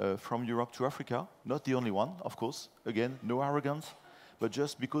from Europe to Africa. Not the only one, of course. Again, no arrogance, but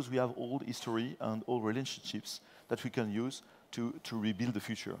just because we have old history and old relationships that we can use to rebuild the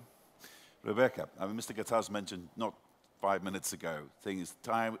future. Rebecca, I mean, Mr. Gattaz mentioned not 5 minutes ago,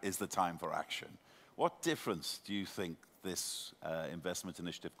 time is the time for action. What difference do you think this investment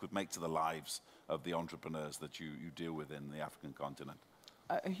initiative could make to the lives of the entrepreneurs that you deal with in the African continent?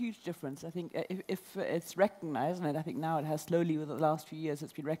 a huge difference. I think if it's recognized, and I think now it has slowly over the last few years,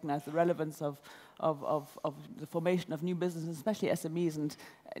 it's been recognized the relevance of the formation of new businesses, especially SMEs, and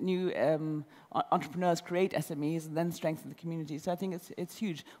new entrepreneurs create SMEs and then strengthen the community. So I think it's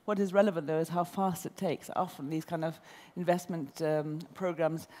huge. What is relevant, though, is how fast it takes. Often these kind of investment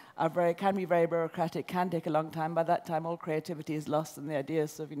programs can be very bureaucratic, can take a long time. By that time, all creativity is lost and the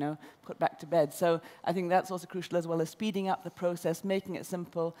ideas sort of, put back to bed. So I think that's also crucial, as well as speeding up the process, making it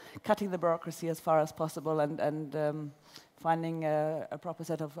simple, cutting the bureaucracy as far as possible, and finding a proper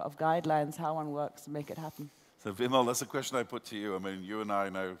set of guidelines, how one works, to make it happen. So Vimal, that's a question I put to you. I mean, you and I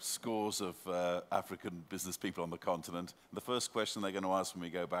know scores of African business people on the continent. The first question they're going to ask when we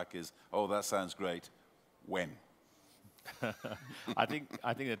go back is, oh, that sounds great. When? I think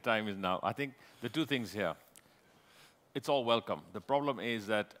the time is now. I think the two things here. It's all welcome. The problem is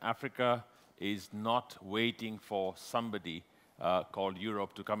that Africa is not waiting for somebody called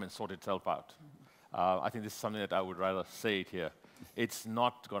Europe to come and sort itself out. I think this is something that I would rather say it here. It's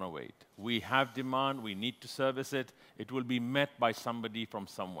not going to wait. We have demand. We need to service it. It will be met by somebody from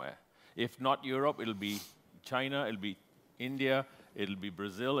somewhere. If not Europe, it'll be China, it'll be India, it'll be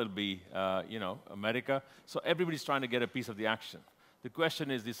Brazil, it'll be America. So everybody's trying to get a piece of the action. The question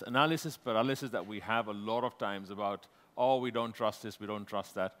is this analysis paralysis that we have a lot of times about, oh, we don't trust this, we don't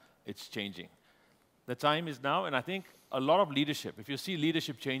trust that. It's changing. The time is now, and I think a lot of leadership, if you see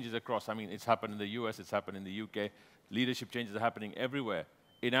leadership changes across, I mean, it's happened in the US, it's happened in the UK, leadership changes are happening everywhere.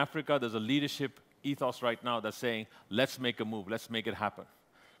 In Africa, there's a leadership ethos right now that's saying, let's make a move, let's make it happen.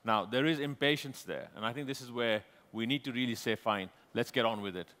 Now, there is impatience there, and I think this is where we need to really say, fine, let's get on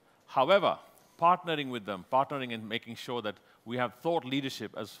with it. However, partnering with them, partnering and making sure that we have thought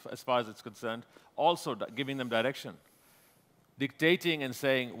leadership as far as it's concerned, also giving them direction. Dictating and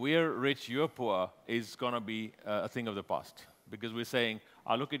saying, we're rich, you're poor, is going to be a thing of the past. Because we're saying,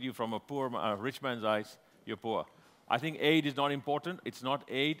 I look at you from a rich man's eyes, you're poor. I think aid is not important. It's not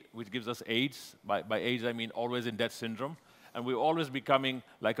aid which gives us AIDS. By AIDS, I mean always in debt syndrome. And we're always becoming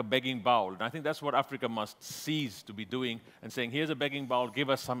like a begging bowl. And I think that's what Africa must cease to be doing, and saying, here's a begging bowl, give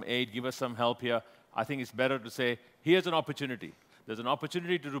us some aid, give us some help here. I think it's better to say, here's an opportunity. There's an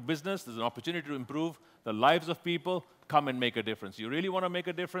opportunity to do business. There's an opportunity to improve the lives of people. Come and make a difference. You really want to make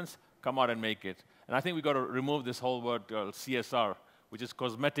a difference? Come out and make it. And I think we've got to remove this whole word CSR, which is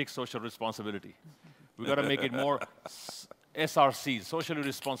cosmetic social responsibility. We've got to make it more SRCs, socially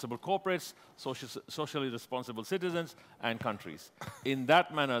responsible corporates, socially responsible citizens, and countries. In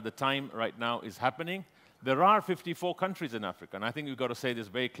that manner, the time right now is happening. There are 54 countries in Africa, and I think we've got to say this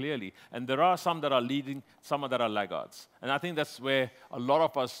very clearly. And there are some that are leading, some that are laggards. And I think that's where a lot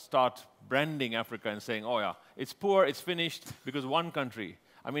of us start branding Africa and saying, oh yeah, it's poor, it's finished, because one country.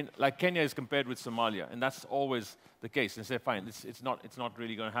 I mean, like Kenya is compared with Somalia, and that's always the case. And say, fine, it's not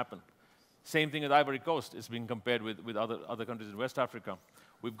really going to happen. Same thing with Ivory Coast. It's being compared with other countries in West Africa.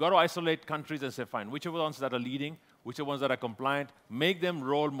 We've got to isolate countries and say, fine, which are the ones that are leading, which are the ones that are compliant, make them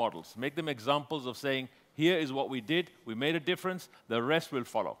role models, make them examples of saying, here is what we did, we made a difference, the rest will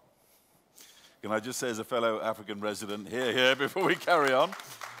follow. Can I just say, as a fellow African resident, here, before we carry on.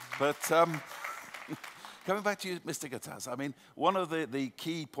 But coming back to you, Mr. Gattaz, I mean, one of the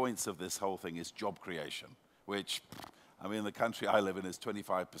key points of this whole thing is job creation, which, I mean, the country I live in is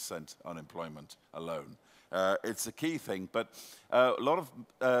 25% unemployment alone. It's a key thing, but a lot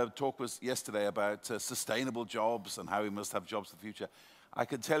of talk was yesterday about sustainable jobs and how we must have jobs in the future. I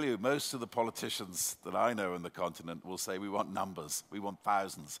can tell you, most of the politicians that I know in the continent will say we want numbers. We want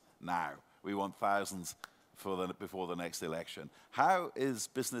thousands now. We want thousands before the next election. How is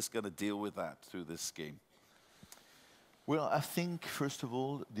business going to deal with that through this scheme? Well, I think, first of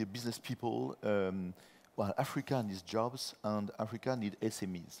all, the business people, well, Africa needs jobs, and Africa needs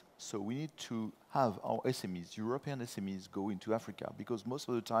SMEs. So we need to have our SMEs, European SMEs, go into Africa, because most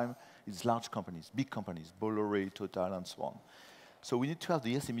of the time it's large companies, big companies, Bolloré, Total, and so on. So we need to have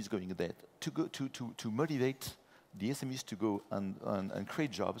the SMEs going there to motivate the SMEs to go and create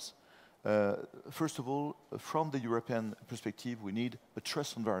jobs. First of all, from the European perspective, we need a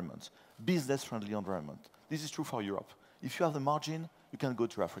trust environment, business-friendly environment. This is true for Europe. If you have the margin, you can go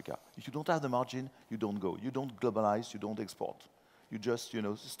to Africa. If you don't have the margin, you don't go. You don't globalize, you don't export. You just,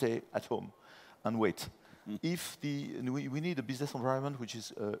 stay at home and wait. We need a business environment which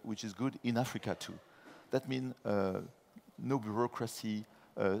is good in Africa too. That means no bureaucracy,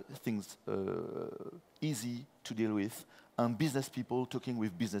 things easy to deal with, and business people talking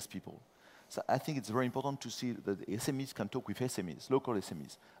with business people. So I think it's very important to see that SMEs can talk with SMEs, local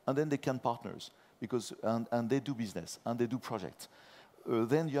SMEs, and then they can partners, because and they do business, and they do projects.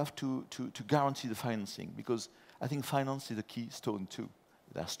 Then you have to guarantee the financing, because I think finance is a keystone too.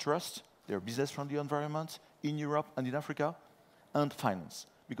 There's trust, there's business-friendly environment in Europe and in Africa, and finance.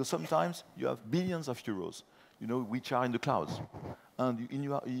 Because sometimes you have billions of euros, which are in the clouds. And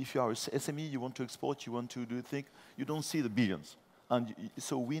if you are a SME, you want to export, you want to do things, you don't see the billions. And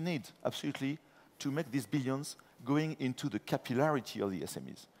so we need absolutely to make these billions going into the capillarity of the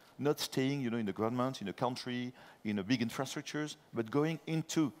SMEs. Not staying in the government, in a country, in a big infrastructures, but going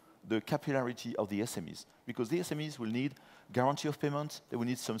into the capillarity of the SMEs. Because the SMEs will need guarantee of payment, they will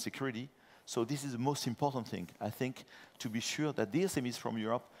need some security. So this is the most important thing, I think, to be sure that the SMEs from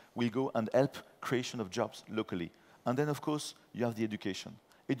Europe will go and help creation of jobs locally. And then, of course, you have the education.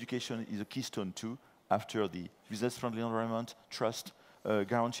 Education is a keystone too, after the business-friendly environment, trust,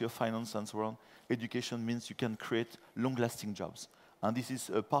 guarantee of finance, and so on. Education means you can create long-lasting jobs. And this is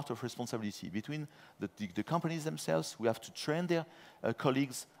a part of responsibility between the companies themselves. We have to train their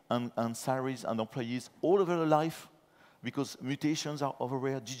colleagues and salaries and employees all over their life, because mutations are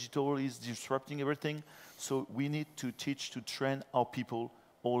everywhere, digital is disrupting everything. So we need to teach, to train our people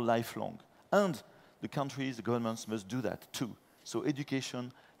all lifelong. And the countries, the governments must do that too. So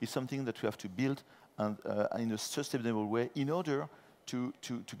education is something that we have to build and, in a sustainable way in order to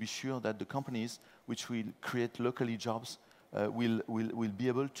be sure that the companies which will create locally jobs will be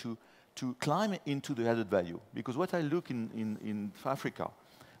able to climb into the added value. Because what I look in Africa,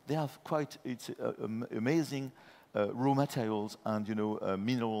 they have quite amazing raw materials and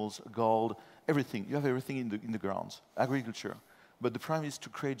minerals, gold, everything. You have everything in the grounds, agriculture. But the prime is to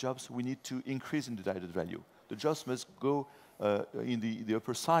create jobs. We need to increase in the added value. The jobs must go in the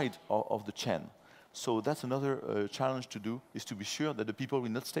upper side of the chain. So that's another challenge to do, is to be sure that the people will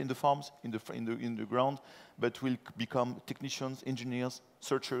not stay in the farms, in the ground, but will become technicians, engineers,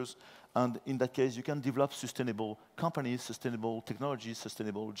 searchers. And in that case, you can develop sustainable companies, sustainable technologies,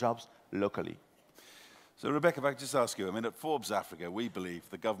 sustainable jobs locally. So, Rebecca, if I could just ask you, I mean, at Forbes Africa, we believe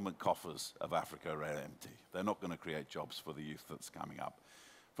the government coffers of Africa are empty. They're not going to create jobs for the youth that's coming up.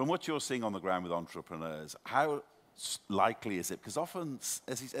 From what you're seeing on the ground with entrepreneurs, how likely is it? Because often,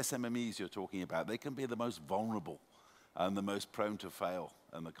 as these SMEs you're talking about, they can be the most vulnerable and the most prone to fail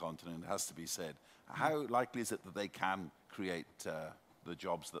on the continent, it has to be said. How likely is it that they can create the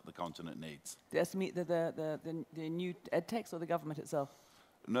jobs that the continent needs? The SME, the new edtechs or the government itself?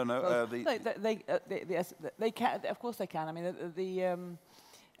 No, no. Well, they can. Of course, they can. I mean,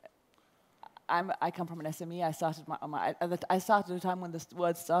 I come from an SME. I started I started at a time when the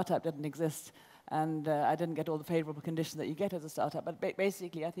word startup didn't exist, and I didn't get all the favorable conditions that you get as a startup. But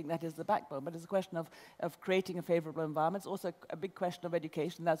basically, I think that is the backbone. But it's a question of creating a favorable environment. It's also a big question of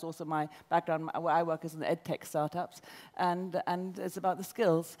education. That's also my background. Where I work is in edtech startups, and it's about the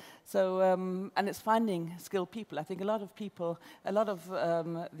skills. So and it's finding skilled people. I think a lot of people,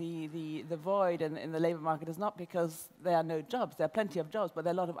 the void in the labour market is not because there are no jobs. There are plenty of jobs, but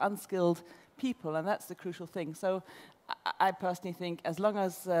there are a lot of unskilled people, and that's the crucial thing. So I personally think as long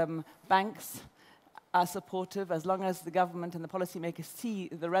as banks are supportive, as long as the government and the policymakers see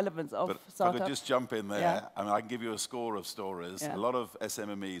the relevance of startups. If I could just jump in there, yeah. I mean, I can give you a score of stories. Yeah. A lot of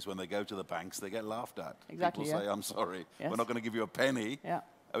SMEs, when they go to the banks, they get laughed at. Exactly, People say, I'm sorry, yes. We're not going to give you a penny. Yeah.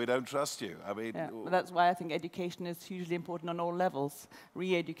 We don't trust you. I mean, but that's why I think education is hugely important on all levels,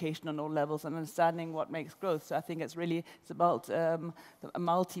 re-education on all levels, and understanding what makes growth. So I think it's about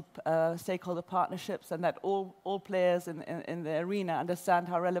multi-stakeholder partnerships, and that all players in the arena understand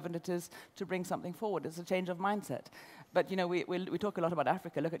how relevant it is to bring something forward. It's a change of mindset. But we talk a lot about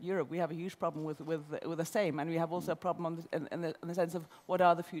Africa. Look at Europe. We have a huge problem with the same, and we have also a problem in the sense of what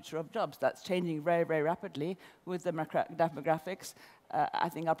are the future of jobs. That's changing very, very rapidly with demographics. I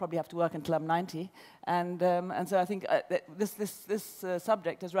think I'll probably have to work until I'm 90, and so I think this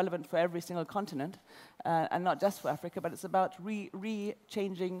subject is relevant for every single continent, and not just for Africa. But it's about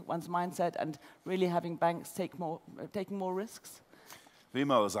re-changing one's mindset and really having banks taking more risks.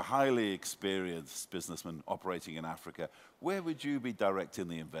 Vimo, as a highly experienced businessman operating in Africa, where would you be directing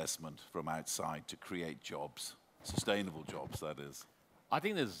the investment from outside to create jobs, sustainable jobs, that is? I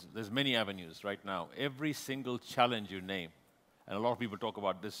think there's many avenues right now. Every single challenge you name, and a lot of people talk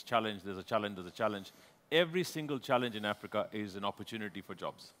about this challenge, there's a challenge, there's a challenge. Every single challenge in Africa is an opportunity for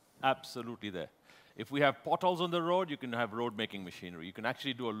jobs. Absolutely there. If we have potholes on the road, you can have road-making machinery. You can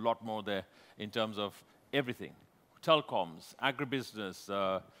actually do a lot more there in terms of everything. Telecoms,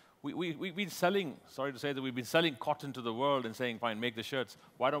 agribusiness. We've been selling, sorry to say that we've been selling cotton to the world and saying, fine, make the shirts.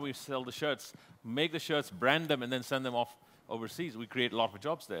 Why don't we sell the shirts, make the shirts, brand them, and then send them off overseas? We create a lot of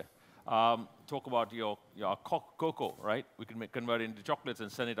jobs there. Talk about your cocoa, right? We can convert it into chocolates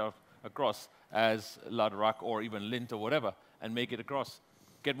and send it out across as Laderac or even Lindt or whatever, and make it across.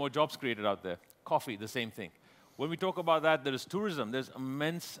 Get more jobs created out there. Coffee, the same thing. When we talk about that, there is tourism. There's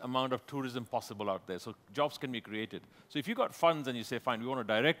immense amount of tourism possible out there. So jobs can be created. So if you got funds and you say, fine, we want to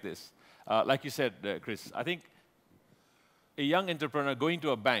direct this, like you said, Chris, I think a young entrepreneur going to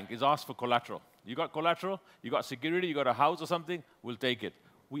a bank is asked for collateral. You got collateral, you got security, you got a house or something, we'll take it.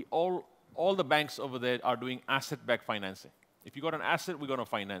 All the banks over there are doing asset-backed financing. If you got an asset, we're going to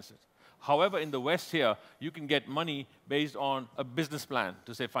finance it. However, in the West here, you can get money based on a business plan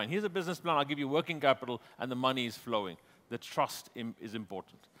to say, fine, here's a business plan, I'll give you working capital, and the money is flowing. The trust is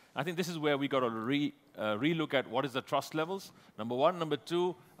important. I think this is where we got to relook at what is the trust levels, number one. Number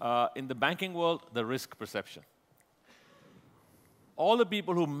two, in the banking world, the risk perception. All the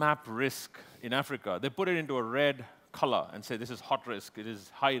people who map risk in Africa, they put it into a red color and say, this is hot risk, it is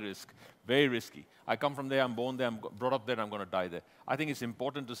high risk, very risky. I come from there, I'm born there, I'm brought up there, I'm going to die there. I think it's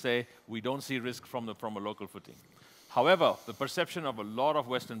important to say we don't see risk from a local footing. However, the perception of a lot of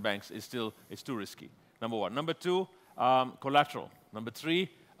Western banks is still, it's too risky, number one. Number two, collateral. Number three,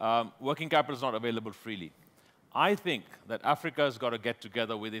 working capital is not available freely. I think that Africa has got to get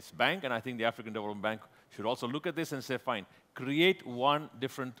together with its bank, and I think the African Development Bank should also look at this and say, fine, create one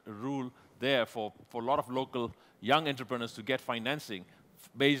different rule there for a lot of local young entrepreneurs to get financing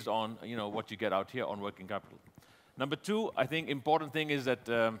based on what you get out here on working capital. Number two, I think important thing is that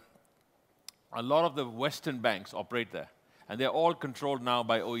a lot of the Western banks operate there. And they're all controlled now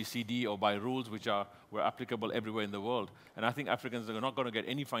by OECD or by rules which were applicable everywhere in the world. And I think Africans are not going to get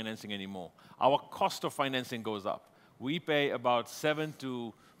any financing anymore. Our cost of financing goes up. We pay about 7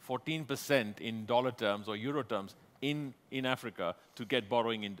 to 14% in dollar terms or euro terms in Africa to get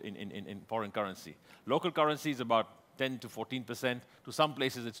borrowing in foreign currency. Local currency is about 10 to 14%. To some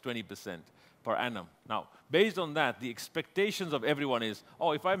places, it's 20% per annum. Now, based on that, the expectations of everyone is,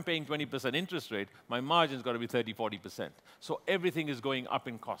 oh, if I'm paying 20% interest rate, my margin's got to be 30, 40%. So everything is going up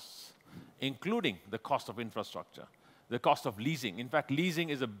in costs, including the cost of infrastructure, the cost of leasing. In fact, leasing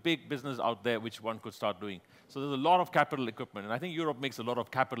is a big business out there which one could start doing. So there's a lot of capital equipment, and I think Europe makes a lot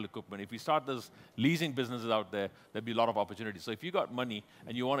of capital equipment. If we start those leasing businesses out there, there'll be a lot of opportunities. So if you got money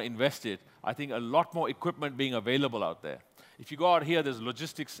and you want to invest it, I think a lot more equipment being available out there. If you go out here, there's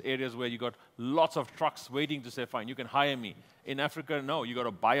logistics areas where you got lots of trucks waiting to say, fine, you can hire me. In Africa, no, you got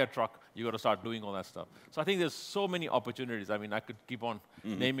to buy a truck, you got to start doing all that stuff. So I think there's so many opportunities. I mean, I could keep on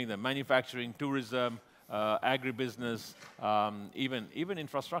naming them: manufacturing, tourism, agribusiness, even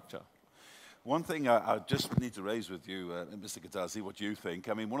infrastructure. One thing I just need to raise with you, Mr. Qatar, see what you think.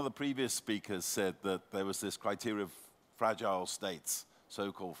 I mean, one of the previous speakers said that there was this criteria of fragile states,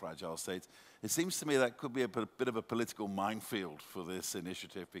 so-called fragile states. It seems to me that could be a bit of a political minefield for this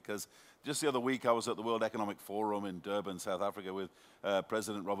initiative, because just the other week I was at the World Economic Forum in Durban, South Africa, with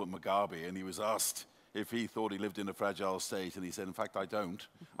President Robert Mugabe, and he was asked if he thought he lived in a fragile state, and he said, in fact, I don't.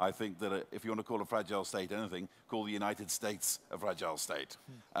 I think that if you want to call a fragile state anything, call the United States a fragile state.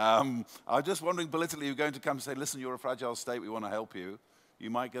 I'm just wondering, politically, you're going to come and say, listen, you're a fragile state, we want to help you. You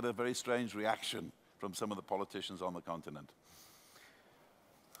might get a very strange reaction from some of the politicians on the continent.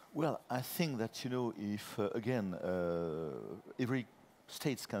 Well, I think that, if, again, every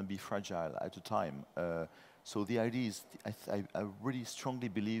state can be fragile at a time. So the idea is, I really strongly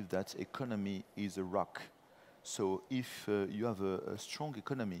believe that economy is a rock. So if you have a strong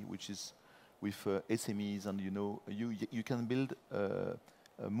economy, which is with SMEs, and you can build a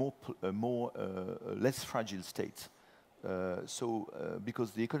less fragile state.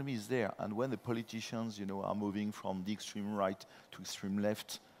 Because the economy is there, and when the politicians, are moving from the extreme right to extreme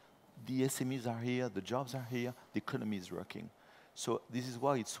left, the SMEs are here, the jobs are here, the economy is working. So this is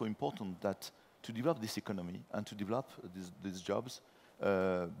why it's so important that to develop this economy and to develop these jobs,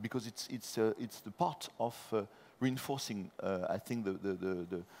 because it's the part of reinforcing, I think,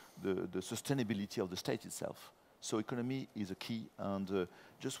 the sustainability of the state itself. So economy is a key. And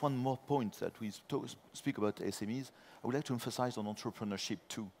just one more point that we speak about SMEs, I would like to emphasize on entrepreneurship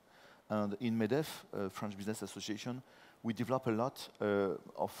too. And in MEDEF, French Business Association, we develop a lot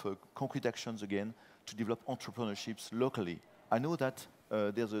of concrete actions again to develop entrepreneurships locally. I know that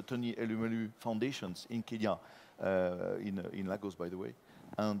there's a Tony Elumelu Foundation in Kenya, in Lagos, by the way,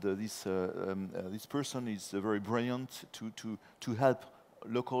 and this person is very brilliant to help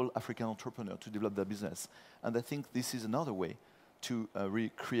local African entrepreneurs to develop their business. And I think this is another way to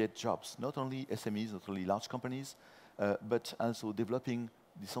recreate jobs, not only SMEs, not only large companies, but also developing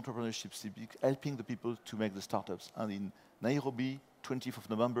this entrepreneurship, helping the people to make the startups. And in Nairobi, 20th of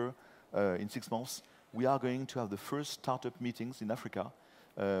November, in 6 months, we are going to have the first startup meetings in Africa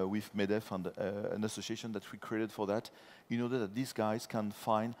with MEDEF and an association that we created for that, in order that these guys can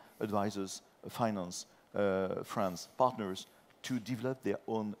find advisors, finance, friends, partners, to develop their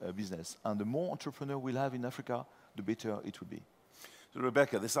own business. And the more entrepreneur we'll have in Africa, the better it will be. So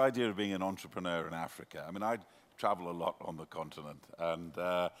Rebecca, this idea of being an entrepreneur in Africa, I mean, I travel a lot on the continent, and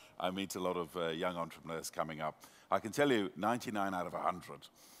I meet a lot of young entrepreneurs coming up. I can tell you 99 out of 100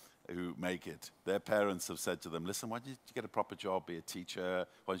 who make it, their parents have said to them, listen, why don't you get a proper job, be a teacher,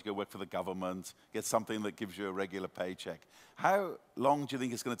 why don't you go work for the government, get something that gives you a regular paycheck. How long do you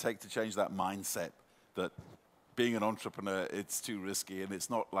think it's going to take to change that mindset that being an entrepreneur, it's too risky and it's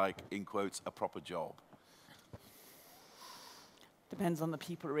not like, in quotes, a proper job? Depends on the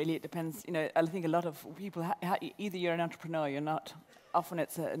people, really. It depends, you know, I think a lot of people, either you're an entrepreneur or you're not. Often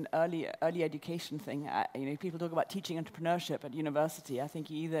it's an early education thing. You know, people talk about teaching entrepreneurship at university. I think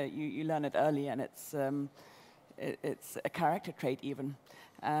either you learn it early and it's a character trait even.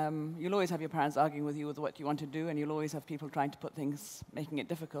 You'll always have your parents arguing with you with what you want to do, and you'll always have people trying to put things, making it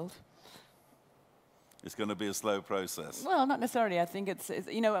difficult. It's going to be a slow process. Well, not necessarily. I think it's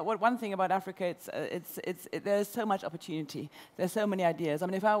you know, one thing about Africa, there's so much opportunity. There's so many ideas. I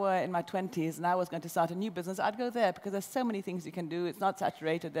mean, if I were in my 20s and I was going to start a new business, I'd go there because there's so many things you can do. It's not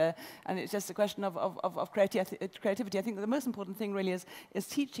saturated there, and it's just a question of creativity. I think the most important thing really is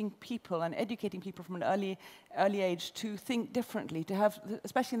teaching people and educating people from an early age to think differently, to have,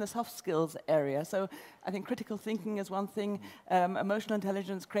 especially in the soft skills area. So I think critical thinking is one thing, emotional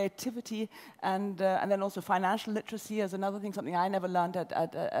intelligence, creativity, and then also financial literacy is another thing, something I never learned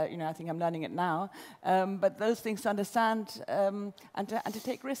you know, I think I'm learning it now. But those things to understand and to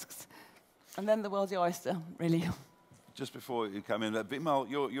take risks. And then the world's your oyster, really. Just before you come in, Bimal,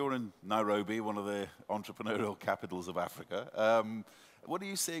 you're in Nairobi, one of the entrepreneurial capitals of Africa. What are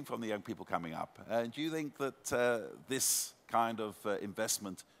you seeing from the young people coming up? Do you think that this kind of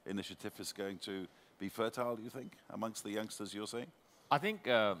investment initiative is going to be fertile, do you think, amongst the youngsters you're seeing? I think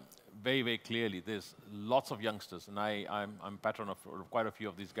very, very clearly there's lots of youngsters, and I'm patron of quite a few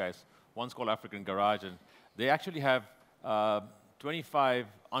of these guys. One's called African Garage, and they actually have 25,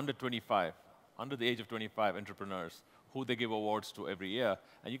 under the age of 25 entrepreneurs who they give awards to every year.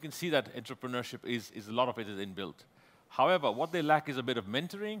 And you can see that entrepreneurship is a lot of it is inbuilt. However, what they lack is a bit of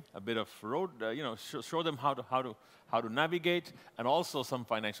mentoring, a bit of road, you know, show them how to navigate, and also some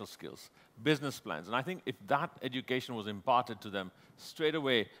financial skills, business plans. And I think if that education was imparted to them straight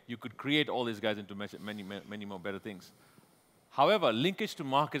away, you could create all these guys into many more better things. However, linkage to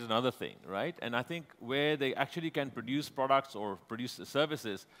market is another thing, right? And I think where they actually can produce products or produce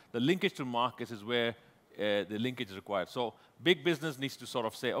services, the linkage to markets is where the linkage is required. So big business needs to sort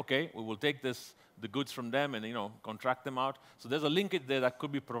of say, okay, we will take the goods from them and, you know, contract them out. So there's a linkage there that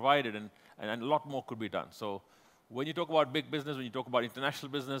could be provided, and a lot more could be done. So when you talk about big business, when you talk about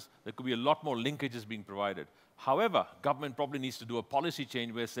international business, there could be a lot more linkages being provided. However, government probably needs to do a policy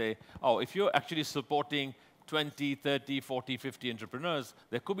change where say, oh, if you're actually supporting 20, 30, 40, 50 entrepreneurs,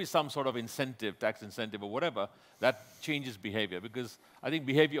 there could be some sort of incentive, tax incentive or whatever, that changes behavior. Because I think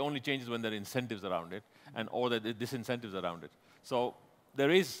behavior only changes when there are incentives around it, or the disincentives around it. So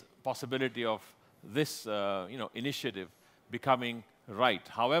there is possibility of this you know, initiative becoming right.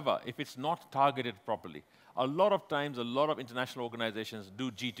 However, if it's not targeted properly, a lot of times, a lot of international organizations do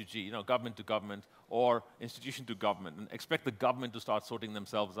G2G, you know, government to government or institution to government, and expect the government to start sorting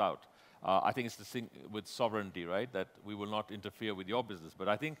themselves out. I think it's the thing with sovereignty, right, that we will not interfere with your business. But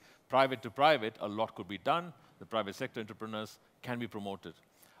I think private to private, a lot could be done. The private sector entrepreneurs can be promoted.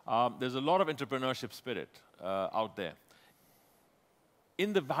 There's a lot of entrepreneurship spirit out there.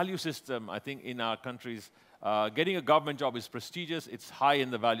 In the value system, I think in our countries, getting a government job is prestigious. It's high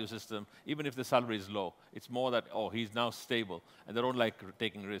in the value system, even if the salary is low. It's more that, oh, he's now stable. And they don't like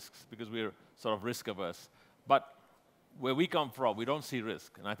taking risks because we're sort of risk averse. But where we come from, we don't see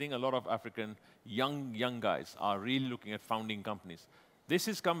risk. And I think a lot of African young guys are really looking at founding companies. This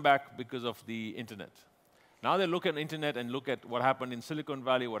has come back because of the internet. Now they look at the internet and look at what happened in Silicon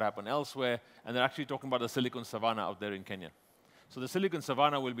Valley, what happened elsewhere, and they're actually talking about the Silicon Savannah out there in Kenya. So the Silicon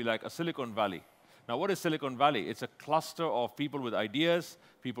Savannah will be like a Silicon Valley. Now, what is Silicon Valley? It's a cluster of people with ideas,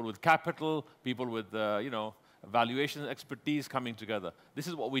 people with capital, people with you know, valuation expertise coming together. This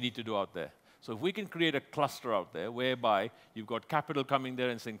is what we need to do out there. So if we can create a cluster out there whereby you've got capital coming there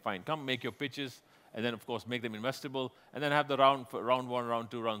and saying, fine, come make your pitches, and then, of course, make them investable, and then have the round 1,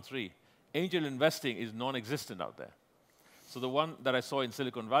 round 2, round 3. Angel investing is non-existent out there. So the one that I saw in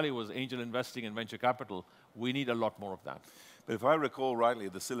Silicon Valley was angel investing and venture capital. We need a lot more of that. But if I recall rightly,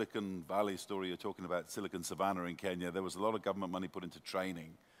 the Silicon Valley story you're talking about, Silicon Savannah in Kenya, there was a lot of government money put into training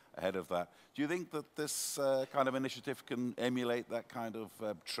ahead of that. Do you think that this kind of initiative can emulate that kind of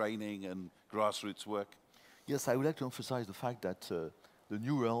training and grassroots work? Yes, I would like to emphasize the fact that the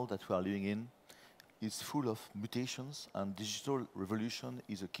new world that we are living in is full of mutations, and digital revolution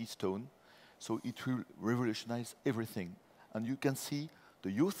is a keystone. So it will revolutionize everything. And you can see the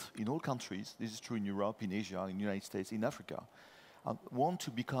youth in all countries, this is true in Europe, in Asia, in the United States, in Africa, want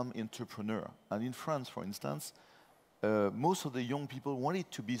to become entrepreneur. And in France, for instance, most of the young people wanted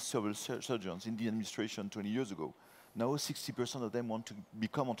to be civil surgeons in the administration 20 years ago. Now 60% of them want to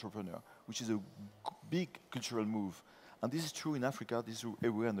become entrepreneur, which is a big cultural move. And this is true in Africa, this is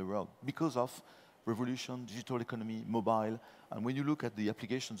everywhere in the world, because of revolution, digital economy, mobile. And when you look at the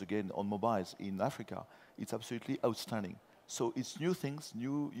applications again on mobiles in Africa, it's absolutely outstanding. So it's new things,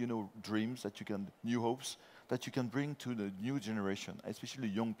 new dreams that you can, new hopes that you can bring to the new generation, especially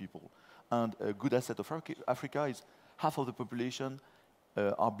young people. And a good asset of Africa is half of the population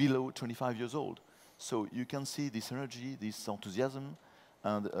are below 25 years old. So you can see this energy, this enthusiasm,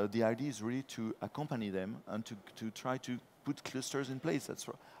 and the idea is really to accompany them and to try to put clusters in place. That's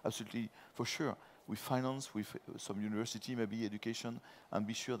absolutely for sure. With finance, with some university, maybe education, and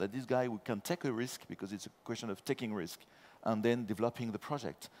be sure that this guy can take a risk, because it's a question of taking risk, and then developing the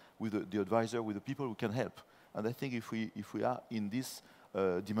project with the advisor, with the people who can help. And I think if we are in this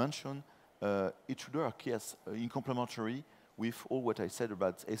dimension, it should work, yes, in complementary with all what I said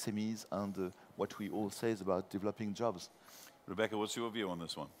about SMEs and what we all say about developing jobs. Rebecca, what's your view on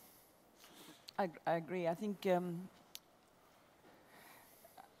this one? I agree. I think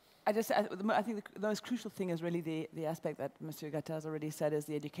I think the most crucial thing is really the aspect that Monsieur Gatta has already said is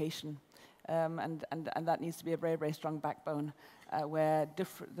the education, and that needs to be a very, very strong backbone where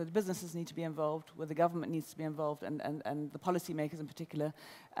the businesses need to be involved, where the government needs to be involved, and the policymakers in particular,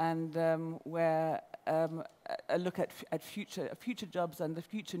 and where a look at future jobs and the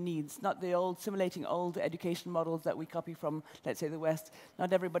future needs, not the simulating old education models that we copy from, let's say, the West.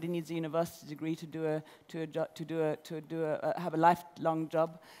 Not everybody needs a university degree to have a lifelong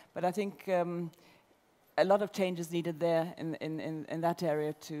job, but I think a lot of change is needed there in that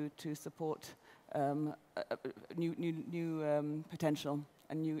area to support new potential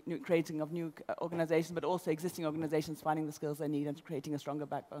and new creating of new organizations, but also existing organizations finding the skills they need and creating a stronger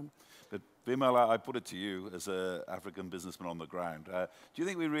backbone. But Vimal, I put it to you as an African businessman on the ground. Do you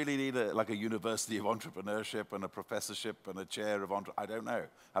think we really need like a university of entrepreneurship and a professorship and a chair of I don't know.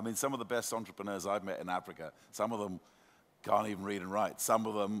 I mean, some of the best entrepreneurs I've met in Africa, some of them can't even read and write. Some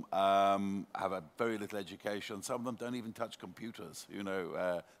of them have a very little education. Some of them don't even touch computers.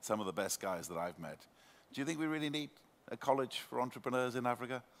 Some of the best guys that I've met. Do you think we really need a college for entrepreneurs in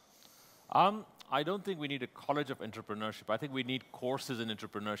Africa? I don't think we need a college of entrepreneurship. I think we need courses in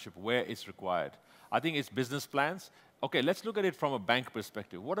entrepreneurship where it's required. I think it's business plans. Okay, let's look at it from a bank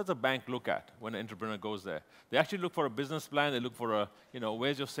perspective. What does a bank look at when an entrepreneur goes there? They actually look for a business plan. They look for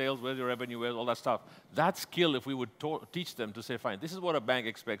where's your sales, where's your revenue, where's all that stuff. That skill, if we would teach them to say, fine, this is what a bank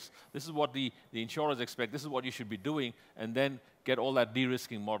expects, this is what the insurers expect, this is what you should be doing, and then get all that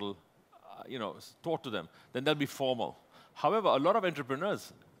de-risking model taught to them, then they'll be formal. However, a lot of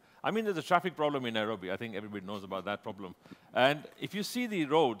entrepreneurs, I mean, there's a traffic problem in Nairobi. I think everybody knows about that problem. And if you see the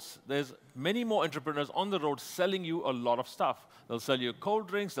roads, there's many more entrepreneurs on the road selling you a lot of stuff. They'll sell you cold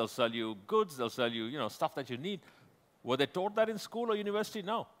drinks, they'll sell you goods, they'll sell you, stuff that you need. Were they taught that in school or university?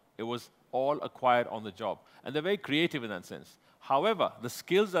 No. It was all acquired on the job. And they're very creative in that sense. However, the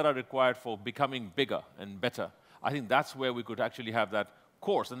skills that are required for becoming bigger and better, I think that's where we could actually have that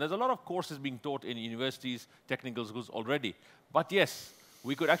course. And there's a lot of courses being taught in universities, technical schools already. But yes,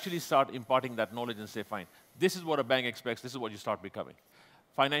 we could actually start imparting that knowledge and say, fine, this is what a bank expects, this is what you start becoming.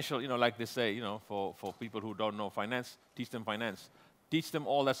 Financial, like they say, for people who don't know finance, teach them finance. Teach them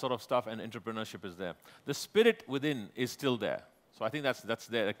all that sort of stuff, and entrepreneurship is there. The spirit within is still there. So I think that's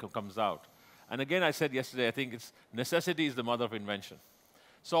there, it comes out. And again, I said yesterday, I think necessity is the mother of invention.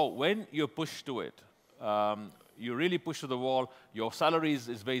 So when you're pushed to it, you really push to the wall, your salary is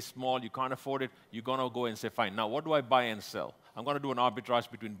very small, you can't afford it, you're going to go and say, fine, now what do I buy and sell? I'm going to do an arbitrage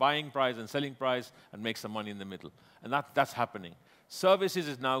between buying price and selling price and make some money in the middle. And that's happening. Services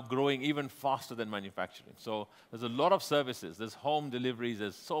is now growing even faster than manufacturing. So there's a lot of services. There's home deliveries.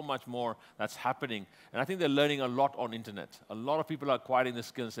 There's so much more that's happening. And I think they're learning a lot on internet. A lot of people are acquiring the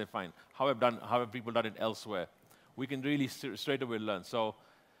skills and say, fine, how have people done it elsewhere? We can really straight away learn. So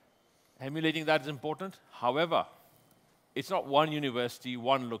emulating that is important. However, it's not one university,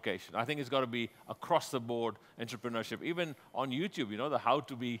 one location. I think it's got to be across the board entrepreneurship. Even on YouTube, the how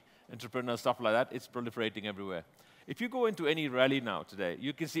to be entrepreneur, stuff like that, it's proliferating everywhere. If you go into any rally now today,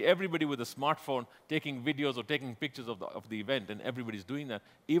 you can see everybody with a smartphone taking videos or taking pictures of the event, and everybody's doing that,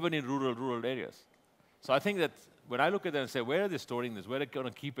 even in rural areas. So I think that when I look at that and say, where are they storing this? Where are they going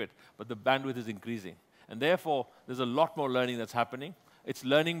to keep it? But the bandwidth is increasing. And therefore, there's a lot more learning that's happening. It's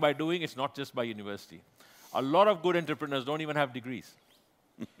learning by doing, it's not just by university. A lot of good entrepreneurs don't even have degrees.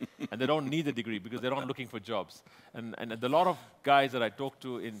 And they don't need a degree because they're not looking for jobs. And a lot of guys that I talk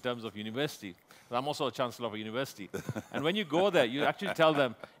to in terms of university, I'm also a chancellor of a university, and when you go there, you actually tell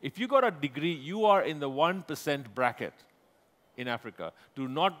them, if you got a degree, you are in the 1% bracket in Africa. Do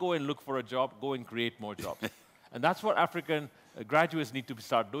not go and look for a job, go and create more jobs. And that's what African graduates need to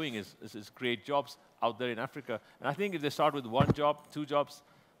start doing, is create jobs out there in Africa. And I think if they start with 1 job, 2 jobs,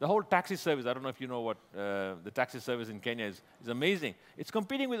 the whole taxi service, I don't know if you know what the taxi service in Kenya is amazing. It's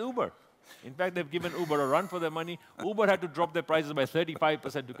competing with Uber. In fact, they've given Uber a run for their money. Uber had to drop their prices by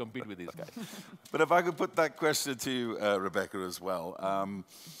 35% to compete with these guys. But if I could put that question to Rebecca as well.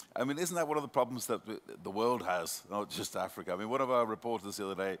 I mean, isn't that one of the problems that the world has, not just Africa? I mean, one of our reporters the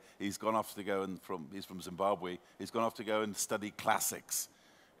other day, he's gone off to go and he's from Zimbabwe, he's gone off to go and study classics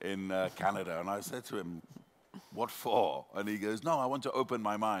in Canada. And I said to him, what for? And he goes, no, I want to open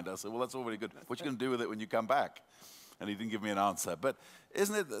my mind. I said, well, that's all very good. What are you going to do with it when you come back? And he didn't give me an answer. But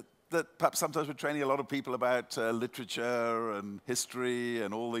isn't it that perhaps sometimes we're training a lot of people about literature and history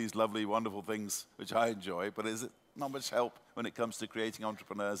and all these lovely, wonderful things, which I enjoy, but is it not much help when it comes to creating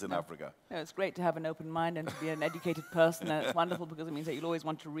entrepreneurs in Africa? No, it's great to have an open mind and to be an educated person, and it's wonderful because it means that you'll always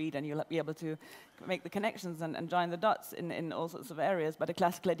want to read and you'll be able to make the connections and join the dots in all sorts of areas. But a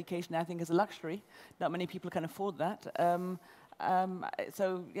classical education, I think, is a luxury. Not many people can afford that.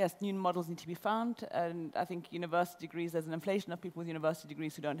 So yes, new models need to be found, and I think university degrees, there's an inflation of people with university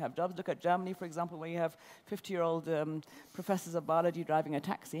degrees who don't have jobs. Look at Germany, for example, where you have 50-year-old professors of biology driving a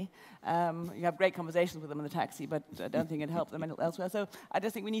taxi. You have great conversations with them in the taxi, but I don't think it helps them elsewhere. So I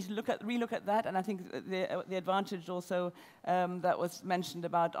just think we need to relook at that, and I think the advantage also that was mentioned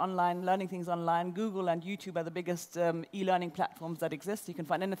about online, learning things online. Google and YouTube are the biggest e-learning platforms that exist. You can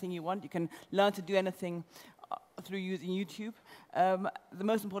find anything you want. You can learn to do anything through using YouTube. The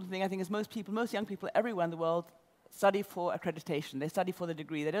most important thing, I think, is most young people everywhere in the world study for accreditation. They study for the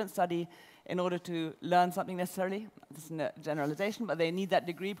degree. They don't study in order to learn something necessarily. This is a generalization, but they need that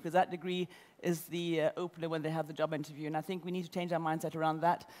degree because that degree is the opener when they have the job interview. And I think we need to change our mindset around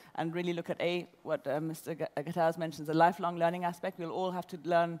that and really look at what Mr. Gataz mentions, the lifelong learning aspect. We'll all have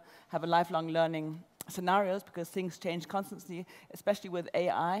to have a lifelong learning scenarios because things change constantly, especially with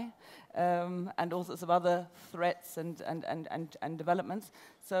AI and all sorts of other threats and developments.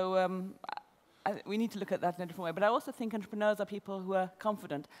 So we need to look at that in a different way. But I also think entrepreneurs are people who are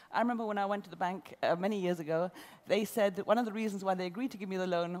confident. I remember when I went to the bank many years ago, they said that one of the reasons why they agreed to give me the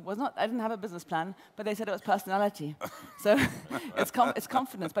loan was not, I didn't have a business plan, but they said it was personality. So it's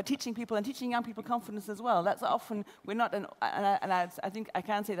confidence. By teaching people and teaching young people confidence as well, that's often, we're not, I think I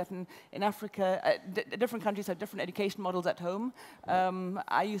can say that in Africa, different countries have different education models at home.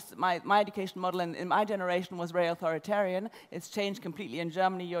 My education model in my generation was very authoritarian. It's changed completely in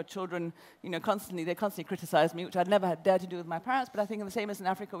Germany. Your children, they constantly criticize me, which I'd never had dared to do with my parents, but I think the same as in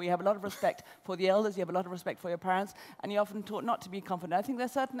Africa, we have a lot of respect for the elders, you have a lot of respect for your parents, and you're often taught not to be confident. I think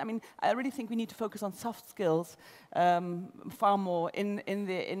there's I really think we need to focus on soft skills far more in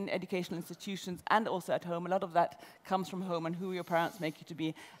educational institutions and also at home. A lot of that comes from home and who your parents make you to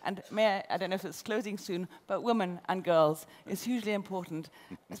be. And I don't know if it's closing soon, but women and girls is hugely important,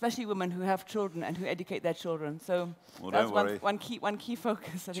 especially women who have children and who educate their children. So that's one key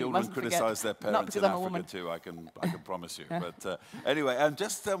focus. I think children criticize their parents in Africa too, I can promise you. But anyway, and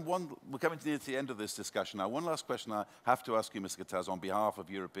just we're coming to the end of this discussion now. One last question I have to ask you, Mr. Gataz, on behalf of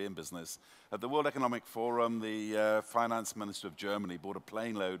European business. At the World Economic Forum, the finance minister of Germany brought a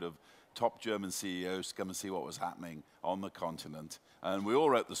plane load of top German CEOs to come and see what was happening on the continent. And we all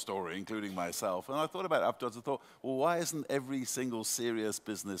wrote the story, including myself. And I thought about it afterwards. I thought, well, why isn't every single serious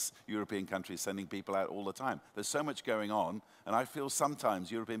business European country sending people out all the time? There's so much going on. And I feel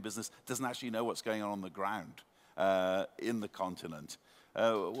sometimes European business doesn't actually know what's going on the ground in the continent.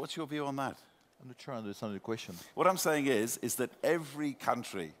 What's your view on that? I'm not sure I understand the question. What I'm saying is that every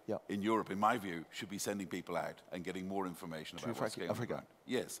country in Europe, in my view, should be sending people out and getting more information about what's going on. Africa?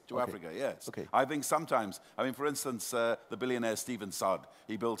 Yes, to Africa, yes. Okay. I think sometimes, for instance, the billionaire Stephen Sud,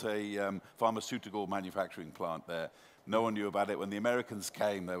 he built a pharmaceutical manufacturing plant there. No one knew about it. When the Americans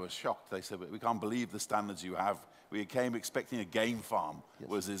came, they were shocked. They said, we can't believe the standards you have. We came expecting a game farm,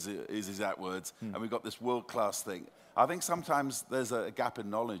 was his exact words, and we got this world-class thing. I think sometimes there's a gap in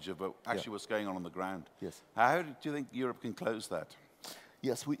knowledge of actually what's going on the ground. Yes. How do you think Europe can close that?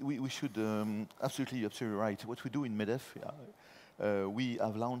 Yes, we should, absolutely right. What we do in MEDEF, we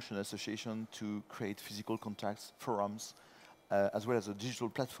have launched an association to create physical contacts, forums, as well as a digital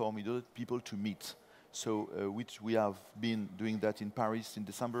platform in order for people to meet So, which we have been doing that in Paris in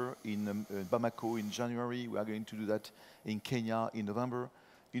December, in Bamako in January. We are going to do that in Kenya in November.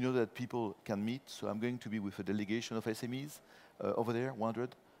 You know that people can meet, so I'm going to be with a delegation of SMEs over there,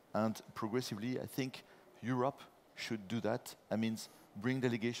 100, and progressively, I think Europe should do that. I mean, bring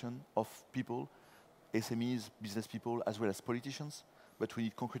delegation of people, SMEs, business people, as well as politicians, but we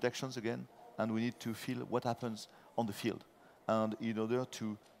need concrete actions again, and we need to feel what happens on the field. And in order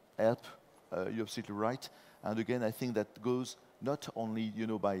to help, you're absolutely right, and again, I think that goes not only, you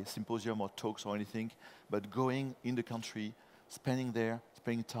know, by symposium or talks or anything, but going in the country, spending there,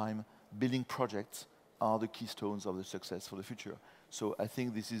 spending time, building projects are the keystones of the success for the future. So I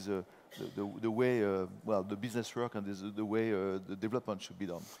think this is the way, well, the business work and this is the way the development should be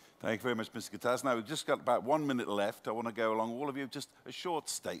done. Thank you very much, Mr. Gattaz. Now, we've just got about 1 minute left. I want to go along, all of you, just a short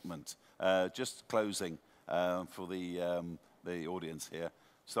statement, just closing for the audience here,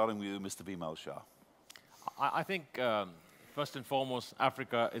 starting with you, Mr. Bimal Shah. I think, first and foremost,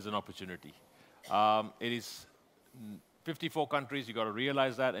 Africa is an opportunity. It is 54 countries, you've got to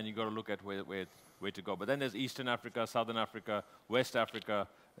realize that, and you've got to look at where to go. But then there's Eastern Africa, Southern Africa, West Africa,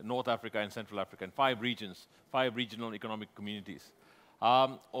 North Africa, and Central Africa, and 5 regions, 5 regional economic communities.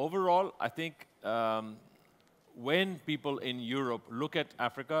 Overall, I think when people in Europe look at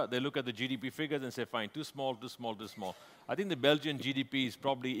Africa, they look at the GDP figures and say, fine, too small, too small, too small. I think the Belgian GDP is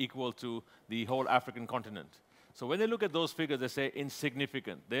probably equal to the whole African continent. So when they look at those figures, they say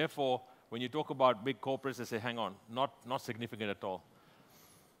insignificant. Therefore, when you talk about big corporates, they say, hang on, not significant at all.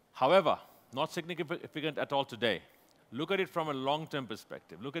 However, not significant at all today. Look at it from a long-term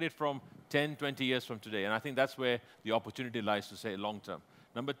perspective. Look at it from 10, 20 years from today. And I think that's where the opportunity lies to say long-term.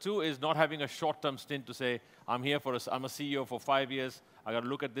 Number 2 is not having a short-term stint to say, I'm here for I'm a CEO for 5 years. I got to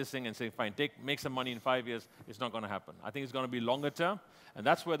look at this thing and say, fine, make some money in 5 years. It's not going to happen. I think it's going to be longer term. And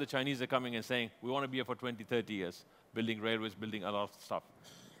that's where the Chinese are coming and saying, we want to be here for 20, 30 years, building railways, building a lot of stuff.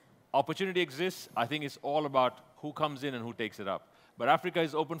 Opportunity exists. I think it's all about who comes in and who takes it up. But Africa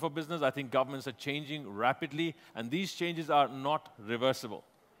is open for business. I think governments are changing rapidly, and these changes are not reversible.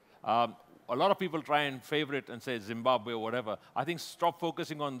 A lot of people try and favor it and say Zimbabwe or whatever. I think stop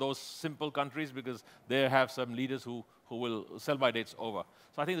focusing on those simple countries because they have some leaders who will sell-by dates over.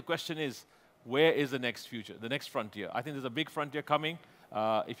 So I think the question is, where is the next future, the next frontier? I think there's a big frontier coming.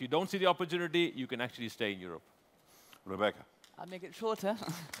 If you don't see the opportunity, you can actually stay in Europe. Rebecca. I'll make it shorter.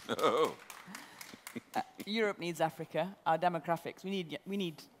 Oh. Europe needs Africa. Our demographics, we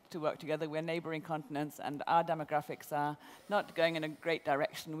need to work together. We're neighboring continents, and our demographics are not going in a great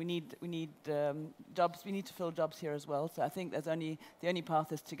direction. We need jobs. We need to fill jobs here as well. So I think the only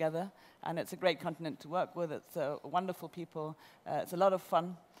path is together, and it's a great continent to work with. It's wonderful people. It's a lot of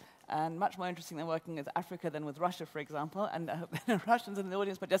fun, and much more interesting than working with Africa than with Russia, for example. And I hope there are Russians in the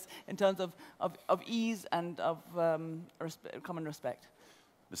audience, but just in terms of ease and of common respect.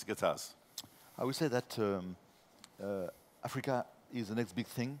 Mr. Gattaz. I would say that Africa is the next big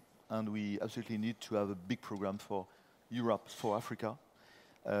thing, and we absolutely need to have a big program for Europe, for Africa,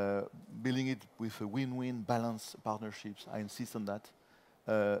 building it with a win-win balance partnerships. I insist on that,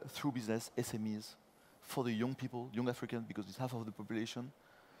 through business, SMEs, for the young people, young Africans, because it's half of the population,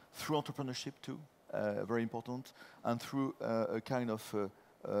 through entrepreneurship too, very important, and through a kind of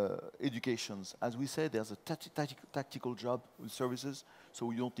educations. As we say, there's a tactical job with services, so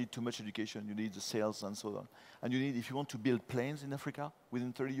you don't need too much education. You need the sales and so on. And you need, if you want to build planes in Africa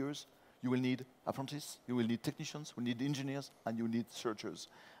within 30 years, you will need apprentices, you will need technicians, you will need engineers, and you will need searchers.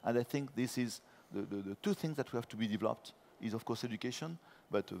 And I think this is the 2 things that we have to be developed is, of course, education,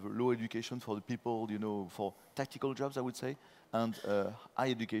 but low education for the people, you know, for tactical jobs, I would say, and high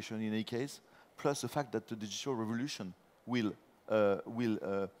education in any case, plus the fact that the digital revolution will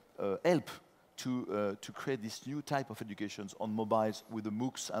help to create this new type of educations on mobiles with the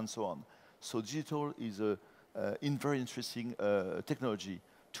MOOCs and so on. So digital is a very interesting technology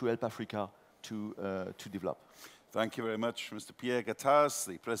to help Africa to develop. Thank you very much, Mr. Pierre Gattaz,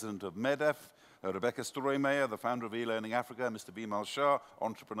 the president of MEDEF, Rebecca Storeymeyer, the founder of eLearning Africa, Mr. Bimal Shah,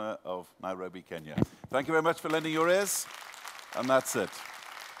 entrepreneur of Nairobi, Kenya. Thank you very much for lending your ears, and that's it.